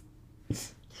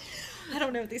 I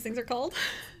don't know what these things are called.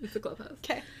 It's a clubhouse.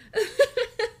 Okay.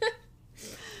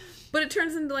 But it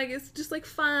turns into, like, it's just, like,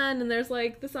 fun, and there's,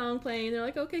 like, the song playing, and they're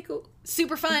like, okay, cool.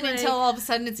 Super fun until all of a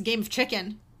sudden it's a game of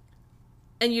chicken.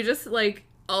 And you just, like,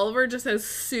 Oliver just has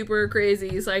super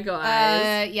crazy psycho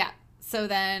eyes. Yeah. So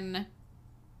then,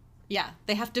 yeah,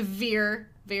 they have to veer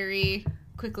very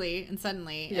quickly and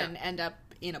suddenly and end up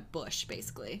in a bush,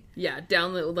 basically. Yeah,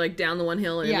 down the one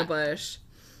hill and in the bush.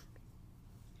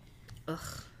 Ugh.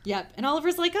 Yep. And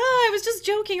Oliver's like, oh, I was just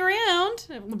joking around.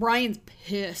 Ryan's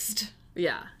pissed.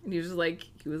 Yeah. And he was like,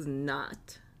 he was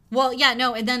not. Well, yeah,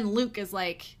 no. And then Luke is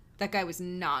like, that guy was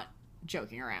not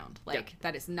joking around. Like,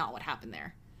 that is not what happened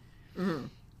there. Mm-hmm.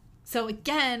 So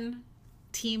again,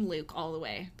 Team Luke all the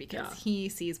way because he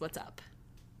sees what's up.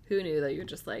 Who knew that you would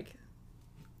just, like,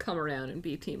 come around and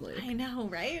be Team Luke? I know,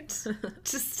 right?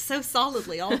 Just so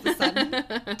solidly all of a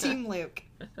sudden. Team Luke.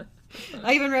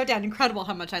 I even wrote down incredible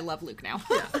how much I love Luke now.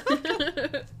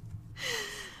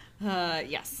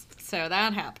 Yes. So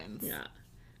that happens.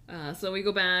 Yeah. So we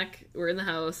go back. We're in the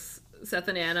house. Seth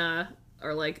and Anna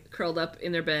are, like, curled up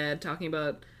in their bed talking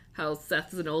about how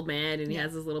Seth is an old man and he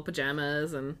has his little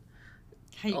pajamas and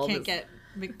how you can't get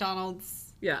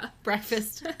McDonald's Yeah.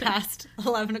 breakfast past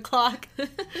 11 o'clock.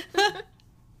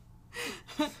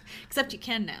 Except you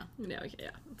can now. No, yeah.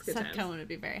 It's good Seth Cohen would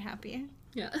be very happy.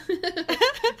 Yeah.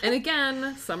 And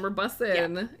again, Summer busts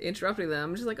in, interrupting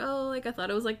them. She's like, oh, like, I thought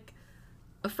it was, like,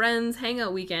 a friend's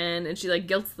hangout weekend. And she, like,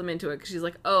 guilts them into it. Because she's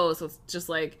like, oh, so it's just,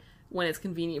 like, when it's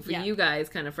convenient for you guys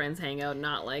kind of friends hangout,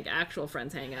 not, like, actual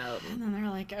friends hangout. And then they're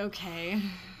like, okay.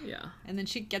 Yeah. And then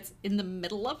she gets in the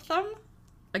middle of them.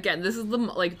 Again, this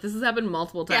has happened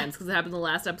multiple times. Because it happened the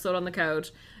last episode on the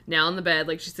couch. Now on the bed,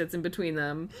 like, she sits in between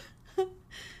them.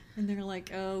 And they're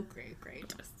like, oh, great.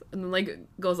 And then, like,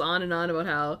 goes on and on about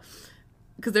how...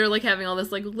 Because they're, like, having all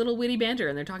this, like, little witty banter,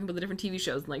 and they're talking about the different TV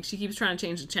shows, and, like, she keeps trying to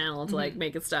change the channel to, like,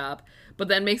 make it stop. But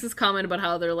then makes this comment about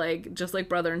how they're, like, just like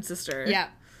brother and sister. Yeah.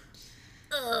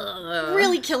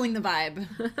 Really killing the vibe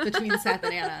between Seth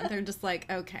and Anna. They're just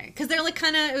like, okay. Because they're, like,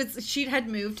 kind of... She had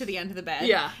moved to the end of the bed.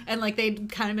 Yeah. And, like,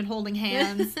 they'd kind of been holding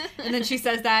hands. And then she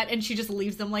says that, and she just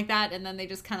leaves them like that, and then they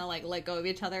just kind of, like, let go of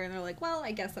each other, and they're like, well,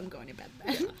 I guess I'm going to bed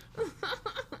then.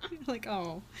 Like,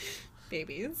 oh,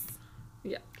 babies.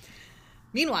 Yeah.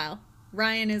 Meanwhile,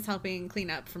 Ryan is helping clean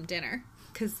up from dinner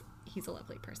because he's a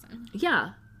lovely person.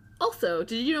 Yeah. Also,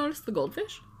 did you notice the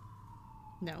goldfish?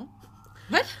 No.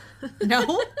 What?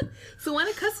 No? So when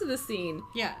it cuts to this scene,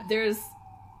 there's...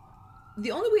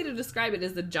 The only way to describe it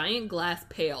is the giant glass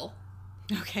pail.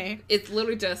 Okay. It's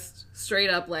literally just straight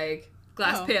up, like,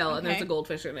 glass pail, and there's a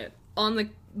goldfish in it. On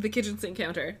the kitchen sink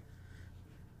counter.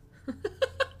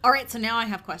 All right, so now I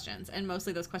have questions, and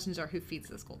mostly those questions are who feeds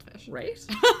this goldfish. Right?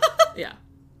 Yeah.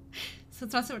 So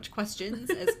it's not so much questions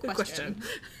as question.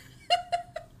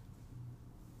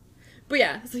 But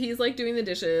yeah, so he's, like, doing the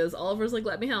dishes. Oliver's like,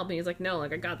 let me help. And he's like, no,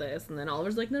 like, I got this. And then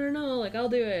Oliver's like, no, like, I'll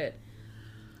do it.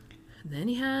 And then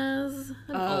he has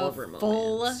an Oliver moment.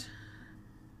 Full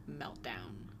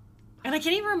meltdown. And I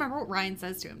can't even remember what Ryan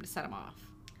says to him to set him off.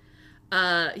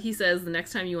 He says, the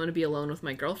next time you want to be alone with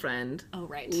my girlfriend,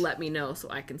 let me know so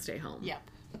I can stay home. Yep.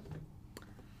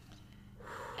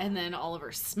 And then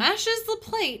Oliver smashes the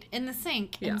plate in the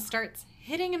sink and starts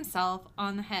hitting himself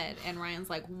on the head. And Ryan's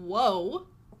like, whoa.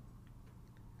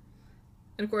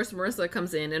 And, of course, Marissa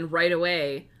comes in and right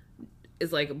away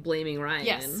is, like, blaming Ryan.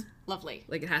 Yes. Lovely.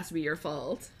 Like, it has to be your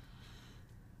fault.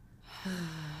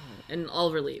 And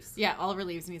Oliver leaves. Yeah, Oliver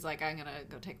leaves and he's like, I'm going to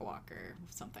go take a walk or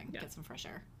something. Yeah. Get some fresh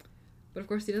air. But, of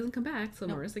course, he doesn't come back, so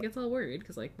Marissa gets all worried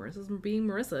because, like, Marissa's being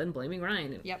Marissa and blaming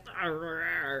Ryan. And, yep.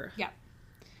 Yep.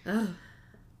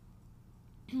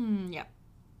 Yep.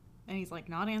 And he's, like,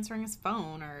 not answering his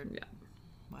phone or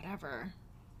whatever.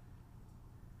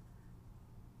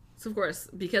 So, of course,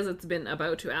 because it's been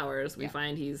about 2 hours, we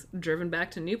find he's driven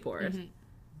back to Newport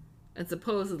and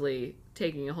supposedly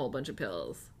taking a whole bunch of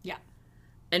pills. Yeah.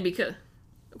 And because,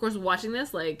 of course, watching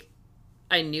this, like,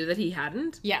 I knew that he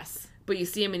hadn't. Yes. But you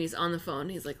see him and he's on the phone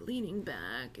and he's, like, leaning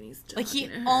back and he's like, he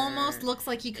almost looks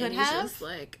like he could have. He's just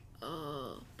like,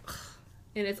 oh.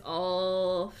 And it's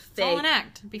all fake. It's all an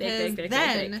act. Because fake,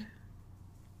 then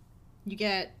you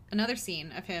get another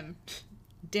scene of him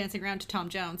dancing around to Tom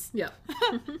Jones. Yeah.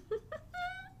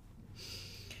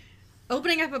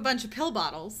 Opening up a bunch of pill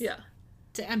bottles. Yeah.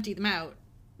 To empty them out.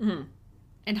 Mm-hmm.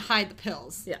 And hide the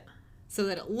pills. Yeah. So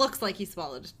that it looks like he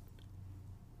swallowed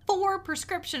 4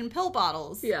 prescription pill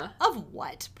bottles. Yeah. Of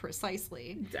what,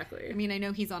 precisely? Exactly. I mean, I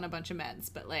know he's on a bunch of meds,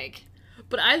 but, like...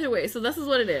 But either way, so this is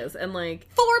what it is, and, like...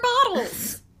 4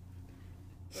 bottles!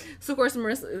 So, of course,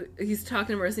 Marissa, he's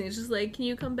talking to Marissa, and he's just like, can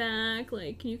you come back?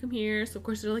 Like, can you come here? So, of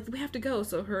course, they're like, we have to go.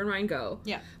 So, her and Ryan go.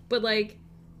 Yeah. But, like,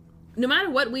 no matter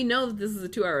what, we know that this is a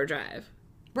 2-hour drive.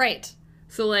 Right.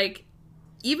 So, like,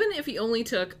 even if he only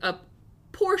took a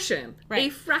portion, a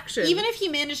fraction. Even if he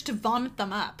managed to vomit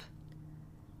them up.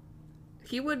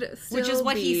 He would still Which is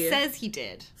what he says he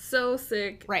did. So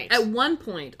sick. Right. At one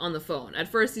point on the phone. At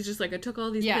first, he's just like, I took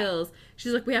all these pills.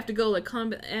 She's like, we have to go, like, call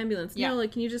an ambulance. No,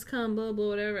 like, can you just come, blah, blah,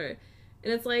 whatever.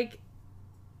 And it's like,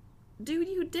 dude,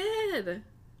 you did.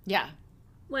 Yeah.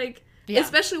 Like,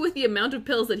 especially with the amount of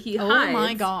pills that he hides. Oh,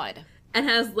 my God. And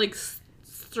has, like,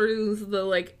 strews the,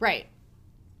 like... Right.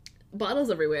 Bottles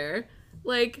everywhere.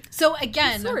 Like... So,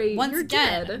 again, once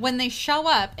again, dead. When they show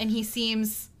up and he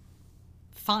seems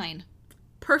fine...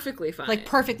 Perfectly fine. Like,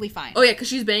 perfectly fine. Oh, yeah, because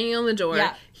she's banging on the door.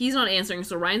 Yeah. He's not answering,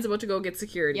 so Ryan's about to go get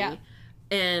security. Yeah.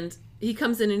 And he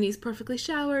comes in and he's perfectly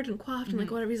showered and coiffed and, like,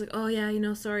 whatever. He's like, oh,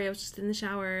 yeah, sorry, I was just in the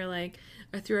shower. Like,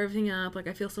 I threw everything up. Like,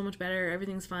 I feel so much better.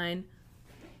 Everything's fine.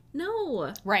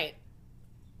 No. Right.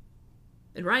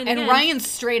 And Ryan And Ryan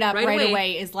straight up right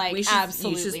away is like,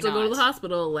 absolutely you should still go to the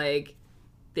hospital. Like,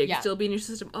 they could still be in your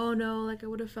system. Oh, no, like, I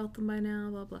would have felt them by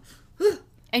now, blah, blah.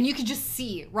 And you can just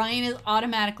see Ryan is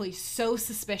automatically so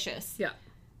suspicious. Yeah.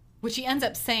 Which he ends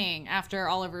up saying after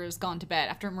Oliver's gone to bed.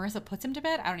 After Marissa puts him to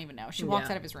bed? I don't even know. She walks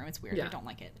out of his room. It's weird. I don't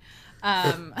like it.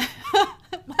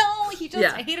 Well, he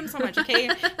just... I hate him so much, okay?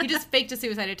 He just faked a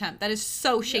suicide attempt. That is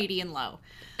so shady and low.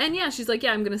 And she's like,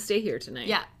 I'm going to stay here tonight.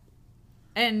 Yeah.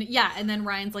 And then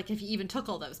Ryan's like, if he even took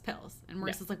all those pills. And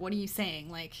Marissa's like, what are you saying?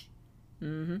 Like...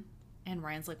 Mm-hmm. And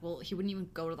Ryan's like, well, he wouldn't even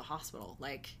go to the hospital.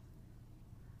 Like...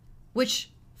 Which...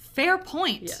 Fair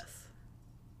point. Yes.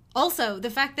 Also,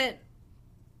 the fact that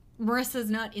Marissa's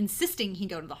not insisting he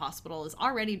go to the hospital is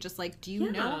already just like, do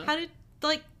you know how to,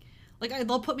 like,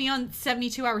 they'll put me on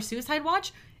 72-hour suicide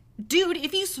watch? Dude,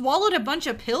 if you swallowed a bunch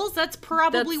of pills, that's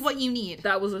probably what you need.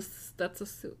 Ugh,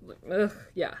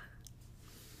 yeah.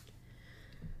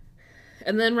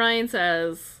 And then Ryan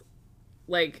says,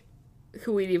 like,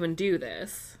 who would even do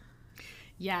this?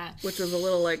 Yeah. Which was a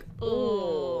little like,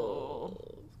 oh.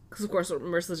 Because, of course,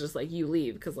 Marissa's just like, you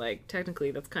leave. Because, like,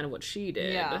 technically, that's kind of what she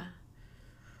did. Yeah.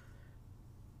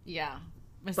 Yeah.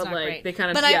 It's but, not like, great. they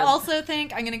kind of... But I also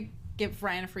think I'm going to give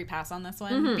Ryan a free pass on this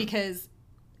one. Because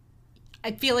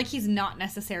I feel like he's not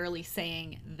necessarily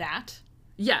saying that.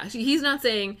 Yeah. He's not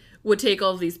saying, would take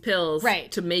all of these pills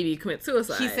to maybe commit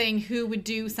suicide. He's saying who would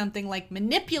do something like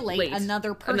manipulate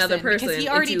another person. Because he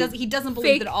already doesn't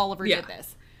believe that Oliver did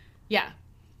this. Yeah.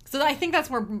 So I think that's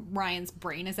where Ryan's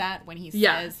brain is at when he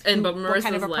says but what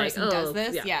kind of a person does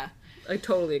this. Yeah. I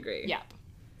totally agree. Yeah.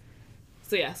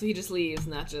 So he just leaves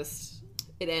and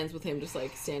it ends with him just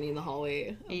like standing in the hallway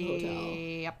of the hotel.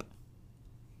 Yep.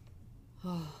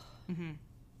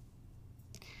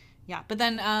 Yeah, but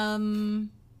then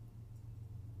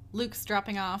Luke's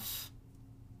dropping off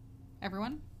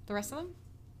everyone, the rest of them?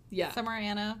 Yeah. Summer,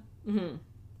 Anna. Mm-hmm.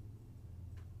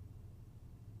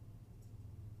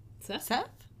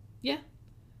 Seth? Yeah.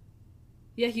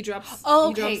 Yeah, he drops Seth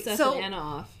and Anna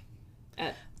off.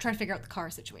 I'm trying to figure out the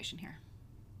car situation here.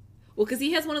 Well, because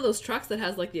he has one of those trucks that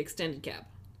has, like, the extended cab.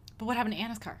 But what happened to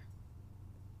Anna's car?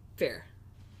 Fair.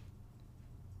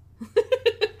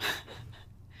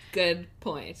 Good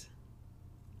point.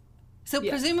 So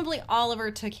presumably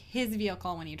Oliver took his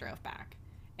vehicle when he drove back.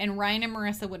 And Ryan and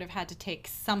Marissa would have had to take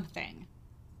something.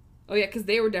 Oh, yeah, because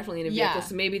they were definitely in a vehicle,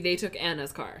 so maybe they took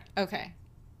Anna's car. Okay.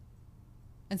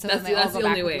 And so that's then they all the go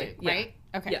only back way, with Luke, right?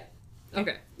 Okay. Yeah.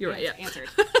 Okay, you're right, yeah. Answered.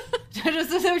 There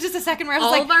was just a second where I was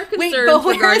all like, of our concerns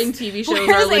regarding TV shows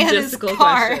are logistical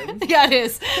questions. Yeah, it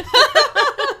is.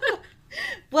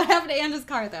 What happened to Anna's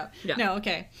car, though? Yeah. No,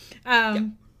 okay.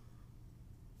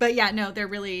 But yeah, no, they're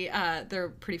really, they're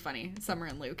pretty funny. Summer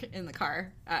and Luke in the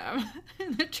car,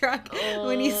 in the truck,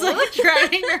 when he's like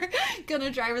driving or gonna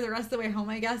drive her the rest of the way home,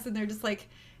 I guess. And they're just like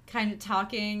kind of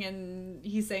talking, and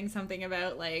he's saying something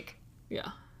about like,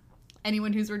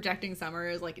 anyone who's rejecting Summer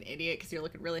is like an idiot because you're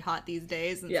looking really hot these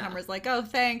days. And Summer's like, oh,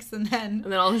 thanks. And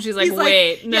then all she's like,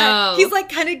 wait, no. Yeah, he's like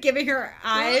kind of giving her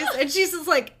eyes, and she's just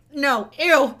like, no,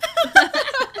 ew.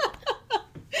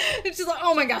 And she's like,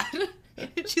 oh my God.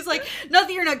 And she's like, not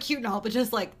that you're not cute and all, but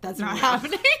just like, that's not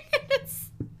happening.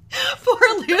 Poor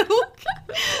Luke.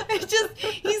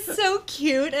 He's so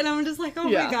cute. And I'm just like, oh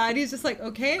my God. He's just like,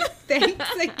 okay, thanks,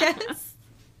 I guess.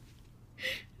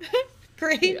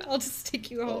 Great. I'll just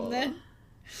take you home then.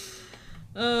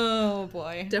 Oh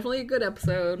boy. Definitely a good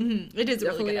episode. Mm-hmm. It is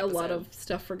definitely really good a lot of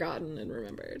stuff forgotten and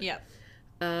remembered. Yep.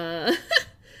 A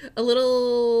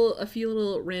few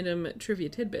little random trivia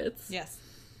tidbits. Yes.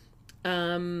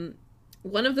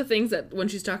 One of the things that when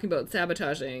she's talking about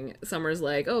sabotaging, Summer's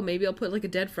like, oh, maybe I'll put like a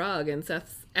dead frog in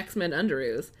Seth's X-Men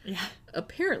underoos. Yeah.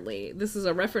 Apparently, this is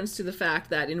a reference to the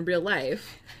fact that in real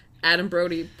life, Adam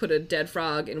Brody put a dead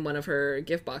frog in one of her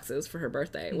gift boxes for her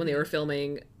birthday when they were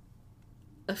filming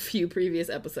a few previous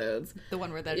episodes. The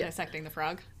one where they're dissecting the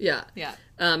frog? Yeah. Yeah.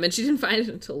 And she didn't find it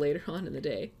until later on in the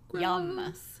day. Gross.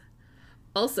 Yum.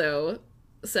 Also,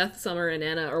 Seth, Summer, and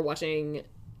Anna are watching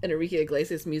an Enrique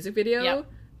Iglesias music video,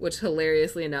 which,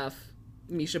 hilariously enough,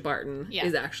 Misha Barton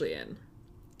is actually in.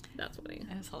 That's funny.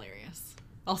 That is hilarious.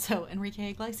 Also,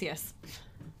 Enrique Iglesias.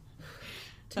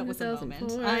 That was a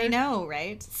moment. I know,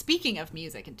 right? Speaking of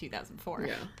music in 2004.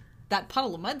 Yeah. That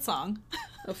Puddle of Mud song.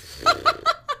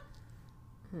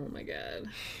 Oh my god.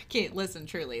 Okay, listen,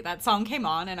 truly. That song came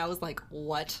on and I was like,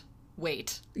 what?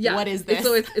 Wait. Yeah. What is this?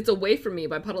 So it's Away From Me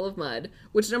by Puddle of Mud,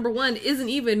 which, number one, isn't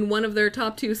even one of their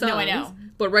top 2 songs. No, I know.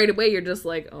 But right away, you're just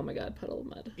like, oh my god, Puddle of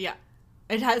Mud. Yeah.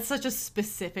 It has such a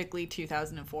specifically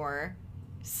 2004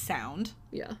 sound.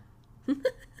 Yeah.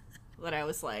 That I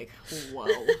was like, whoa.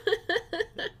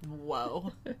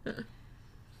 Whoa.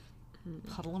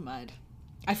 Puddle of Mud.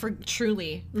 I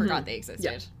truly forgot they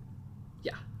existed.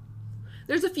 Yeah.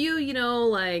 There's a few, you know,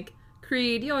 like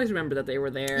Creed, you always remember that they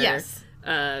were there. Yes.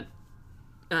 Nickelback,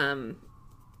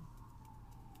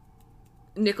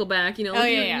 you know. Oh,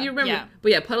 you remember. Yeah.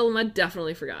 But yeah, Puddle of Mud,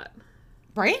 definitely forgot.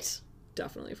 Right?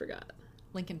 Definitely forgot.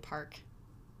 Linkin Park.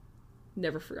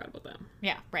 Never forgot about them.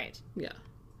 Yeah, right. Yeah.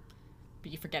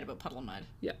 But you forget about Puddle of Mud.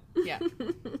 Yeah. Yeah.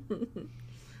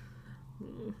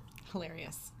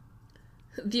 Hilarious.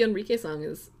 The Enrique song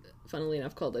is, funnily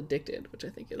enough, called Addicted, which I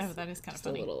think is... Oh, that is kind of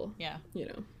funny. a little, yeah. You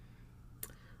know,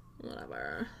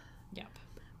 whatever. Yep.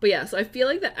 But yeah, so I feel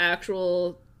like the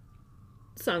actual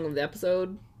song of the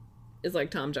episode is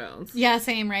like Tom Jones. Yeah,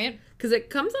 same, right? Because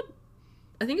it comes up,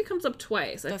 I think it comes up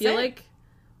twice. I feel like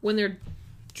when they're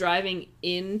driving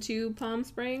into Palm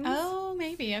Springs. Oh,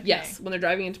 maybe. Okay. Yes, when they're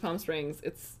driving into Palm Springs,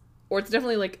 it's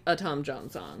definitely like a Tom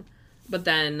Jones song. But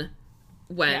then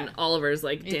when Oliver's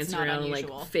like dancing around and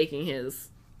like faking his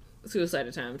suicide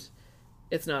attempt,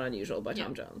 It's Not Unusual by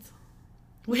Tom Jones.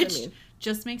 Which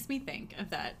just makes me think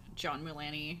of that John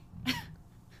Mulaney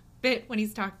bit when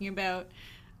he's talking about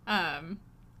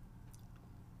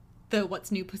the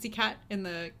What's New Pussycat in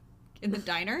the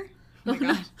diner. Oh my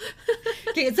god.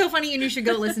 Okay, it's so funny and you should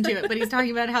go listen to it. But he's talking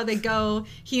about how they go,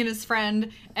 he and his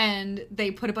friend, and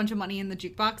they put a bunch of money in the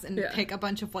jukebox and pick a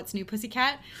bunch of What's New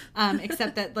Pussycat.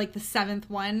 Except that like the 7th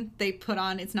one, they put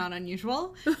on It's Not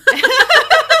Unusual.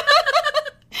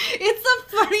 It's the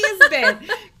funniest bit.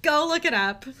 Go look it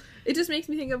up. It just makes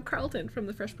me think of Carlton from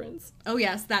The Fresh Prince. Oh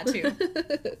yes, that too.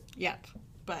 Yep.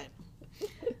 But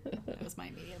that was my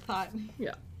immediate thought.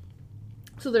 Yeah.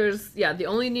 So there's, the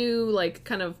only new, like,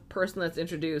 kind of person that's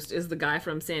introduced is the guy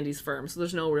from Sandy's firm. So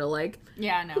there's no real, like,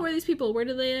 who are these people? Where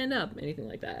did they end up? Anything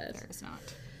like that. There's not.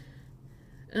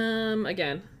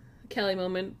 Again, Kelly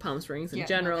moment, Palm Springs in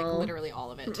general. No, like, literally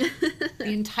all of it. The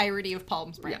entirety of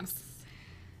Palm Springs. Yes.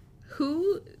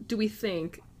 Who do we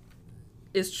think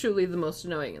is truly the most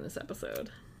annoying in this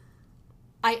episode?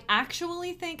 I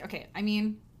actually think,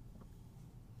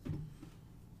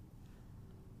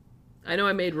 I know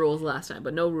I made rules last time,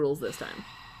 but no rules this time.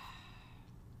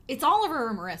 It's Oliver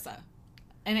or Marissa.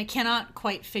 And I cannot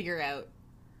quite figure out.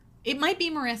 It might be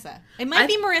Marissa. It might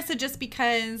be Marissa just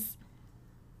because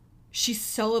she's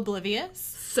so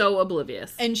oblivious.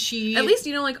 And she... At least,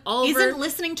 like, Oliver... isn't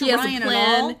listening to Ryan at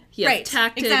all. He has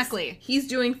tactics. Exactly. He's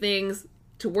doing things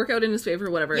to work out in his favor,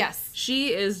 whatever. Yes.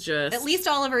 She is just... At least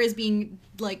Oliver is being,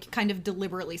 like, kind of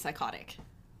deliberately psychotic.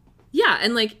 Yeah,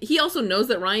 and, like, he also knows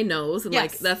that Ryan knows, and,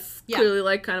 like, that's clearly,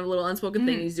 like, kind of a little unspoken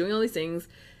thing. He's doing all these things.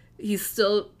 He's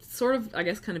still sort of, I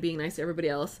guess, kind of being nice to everybody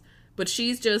else. But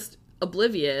she's just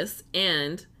oblivious,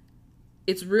 and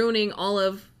it's ruining all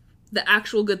of the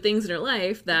actual good things in her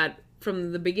life that,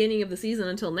 from the beginning of the season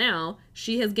until now,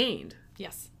 she has gained.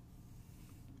 Yes.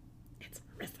 It's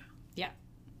Marissa. Yeah.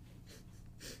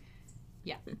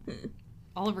 Yeah.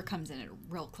 Oliver comes in at a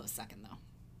real close second, though.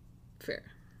 Fair.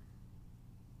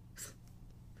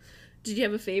 Did you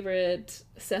have a favorite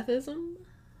Sethism?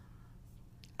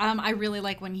 I really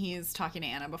like when he's talking to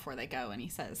Anna before they go, and he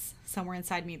says, somewhere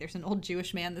inside me there's an old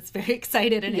Jewish man that's very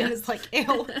excited, and Anna's like,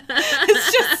 ew.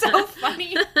 It's just so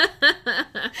funny.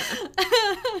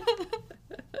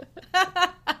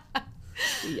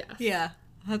 Yes. Yeah,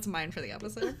 that's mine for the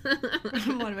episode.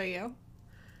 What about you?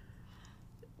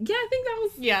 Yeah, I think that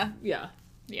was... Yeah. Yeah.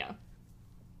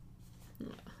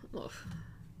 Oh,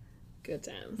 good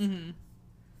times. Mm-hmm.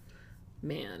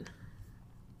 Man,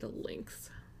 the links.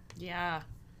 Yeah.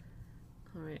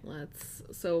 All right,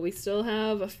 so we still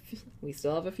have a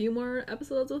few more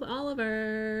episodes with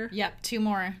Oliver. Yep, 2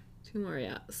 more. 2 more,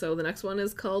 yeah. So the next one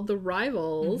is called The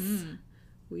Rivals,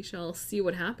 we shall see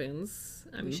what happens.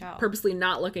 I'm purposely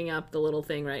not looking up the little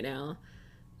thing right now.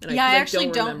 And I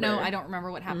actually don't know. I don't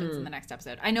remember what happens in the next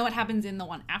episode. I know what happens in the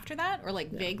one after that, or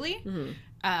like vaguely,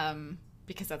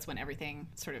 because that's when everything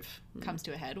sort of comes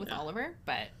to a head with Oliver.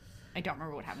 But I don't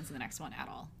remember what happens in the next one at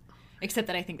all, except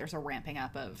that I think there's a ramping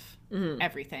up of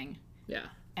everything. Yeah.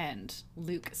 And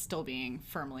Luke still being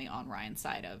firmly on Ryan's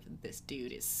side of this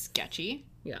dude is sketchy.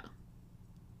 Yeah.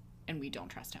 And we don't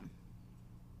trust him.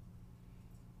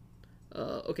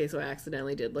 Okay, so I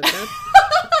accidentally did look it up.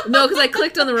 No, because I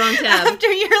clicked on the wrong tab. After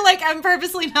you're like, I'm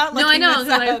purposely not looking this up.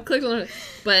 No, I know, because I clicked on it.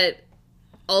 But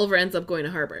Oliver ends up going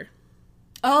to Harbor.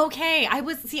 Okay, I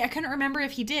couldn't remember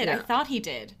if he did. Yeah. I thought he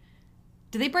did.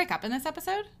 Did they break up in this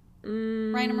episode?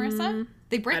 Ryan and Marissa?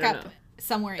 They break up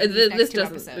somewhere in these next two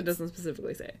episodes. It doesn't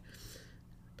specifically say.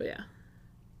 But yeah.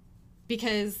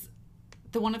 Because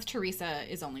the one with Teresa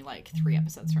is only like 3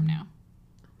 episodes from now.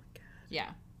 Oh my god. Yeah.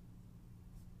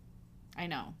 I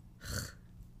know.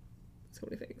 So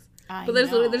many things. But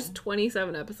there's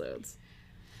 27 episodes.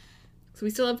 So we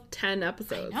still have 10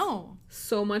 episodes. I know.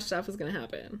 So much stuff is going to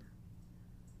happen.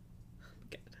 Oh my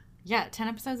god. Yeah, 10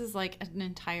 episodes is like an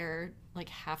entire like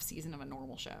half season of a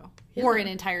normal show. Yeah. Or an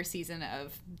entire season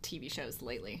of TV shows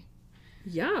lately.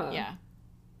 Yeah. Yeah.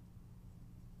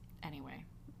 Anyway.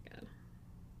 God.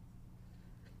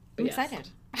 I'm excited.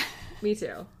 Me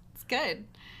too. It's good.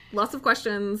 Lots of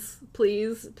questions.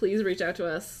 Please reach out to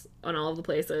us on all of the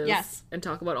places. Yes. And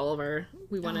talk about Oliver.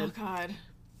 We wanted. Oh, God.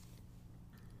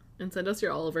 And send us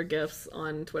your Oliver gifs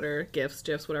on Twitter.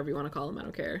 GIFs, whatever you want to call them. I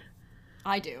don't care.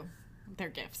 I do. They're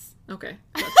gifs. Okay.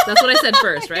 That's what I said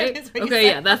first, right? Okay,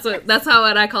 yeah. That's how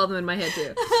I call them in my head,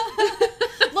 too.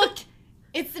 Look,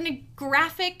 it's a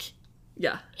graphic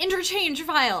interchange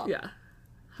file. Yeah.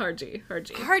 Hard G. Hard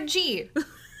G.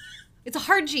 It's a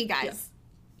hard G, guys. Yeah.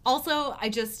 Also,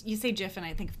 you say Jif and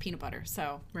I think of peanut butter,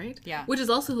 so. Right? Yeah. Which is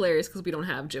also hilarious because we don't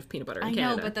have Jif peanut butter in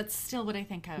Canada. I know, but that's still what I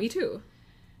think of. Me too.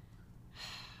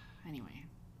 Anyway.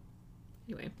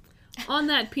 On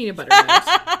that peanut butter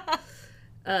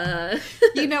note.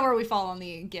 You know where we fall on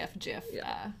the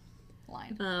Jif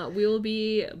line. We will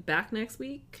be back next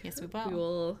week. Yes, we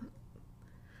will.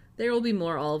 There will be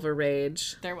more Oliver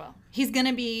rage. There will. He's going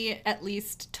to be at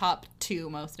least top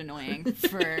 2 most annoying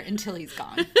until he's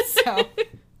gone. So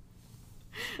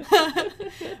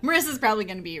Marissa's probably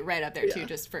going to be right up there too,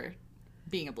 just for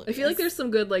being oblivious. I feel like there's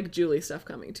some good like Julie stuff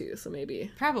coming too, so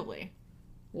maybe probably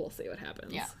we'll see what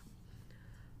happens. Yeah.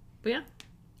 But yeah.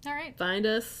 All right. Find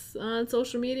us on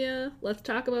social media. Let's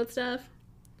talk about stuff.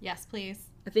 Yes, please.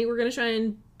 I think we're going to try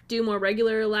and do more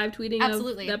regular live tweeting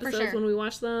of the episodes for sure. when we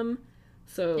watch them.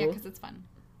 So yeah, because it's fun.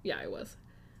 Yeah, it was.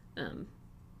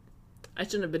 I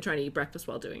shouldn't have been trying to eat breakfast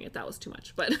while doing it. That was too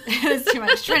much. But it was too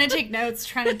much. Trying to take notes,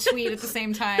 trying to tweet at the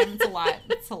same time. It's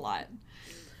a lot.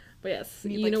 But yes,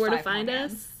 you know where to find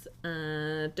us.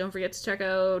 Don't forget to check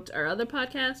out our other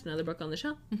podcast, Another Book on the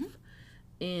Shelf.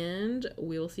 Mm-hmm. And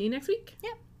we will see you next week.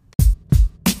 Yeah.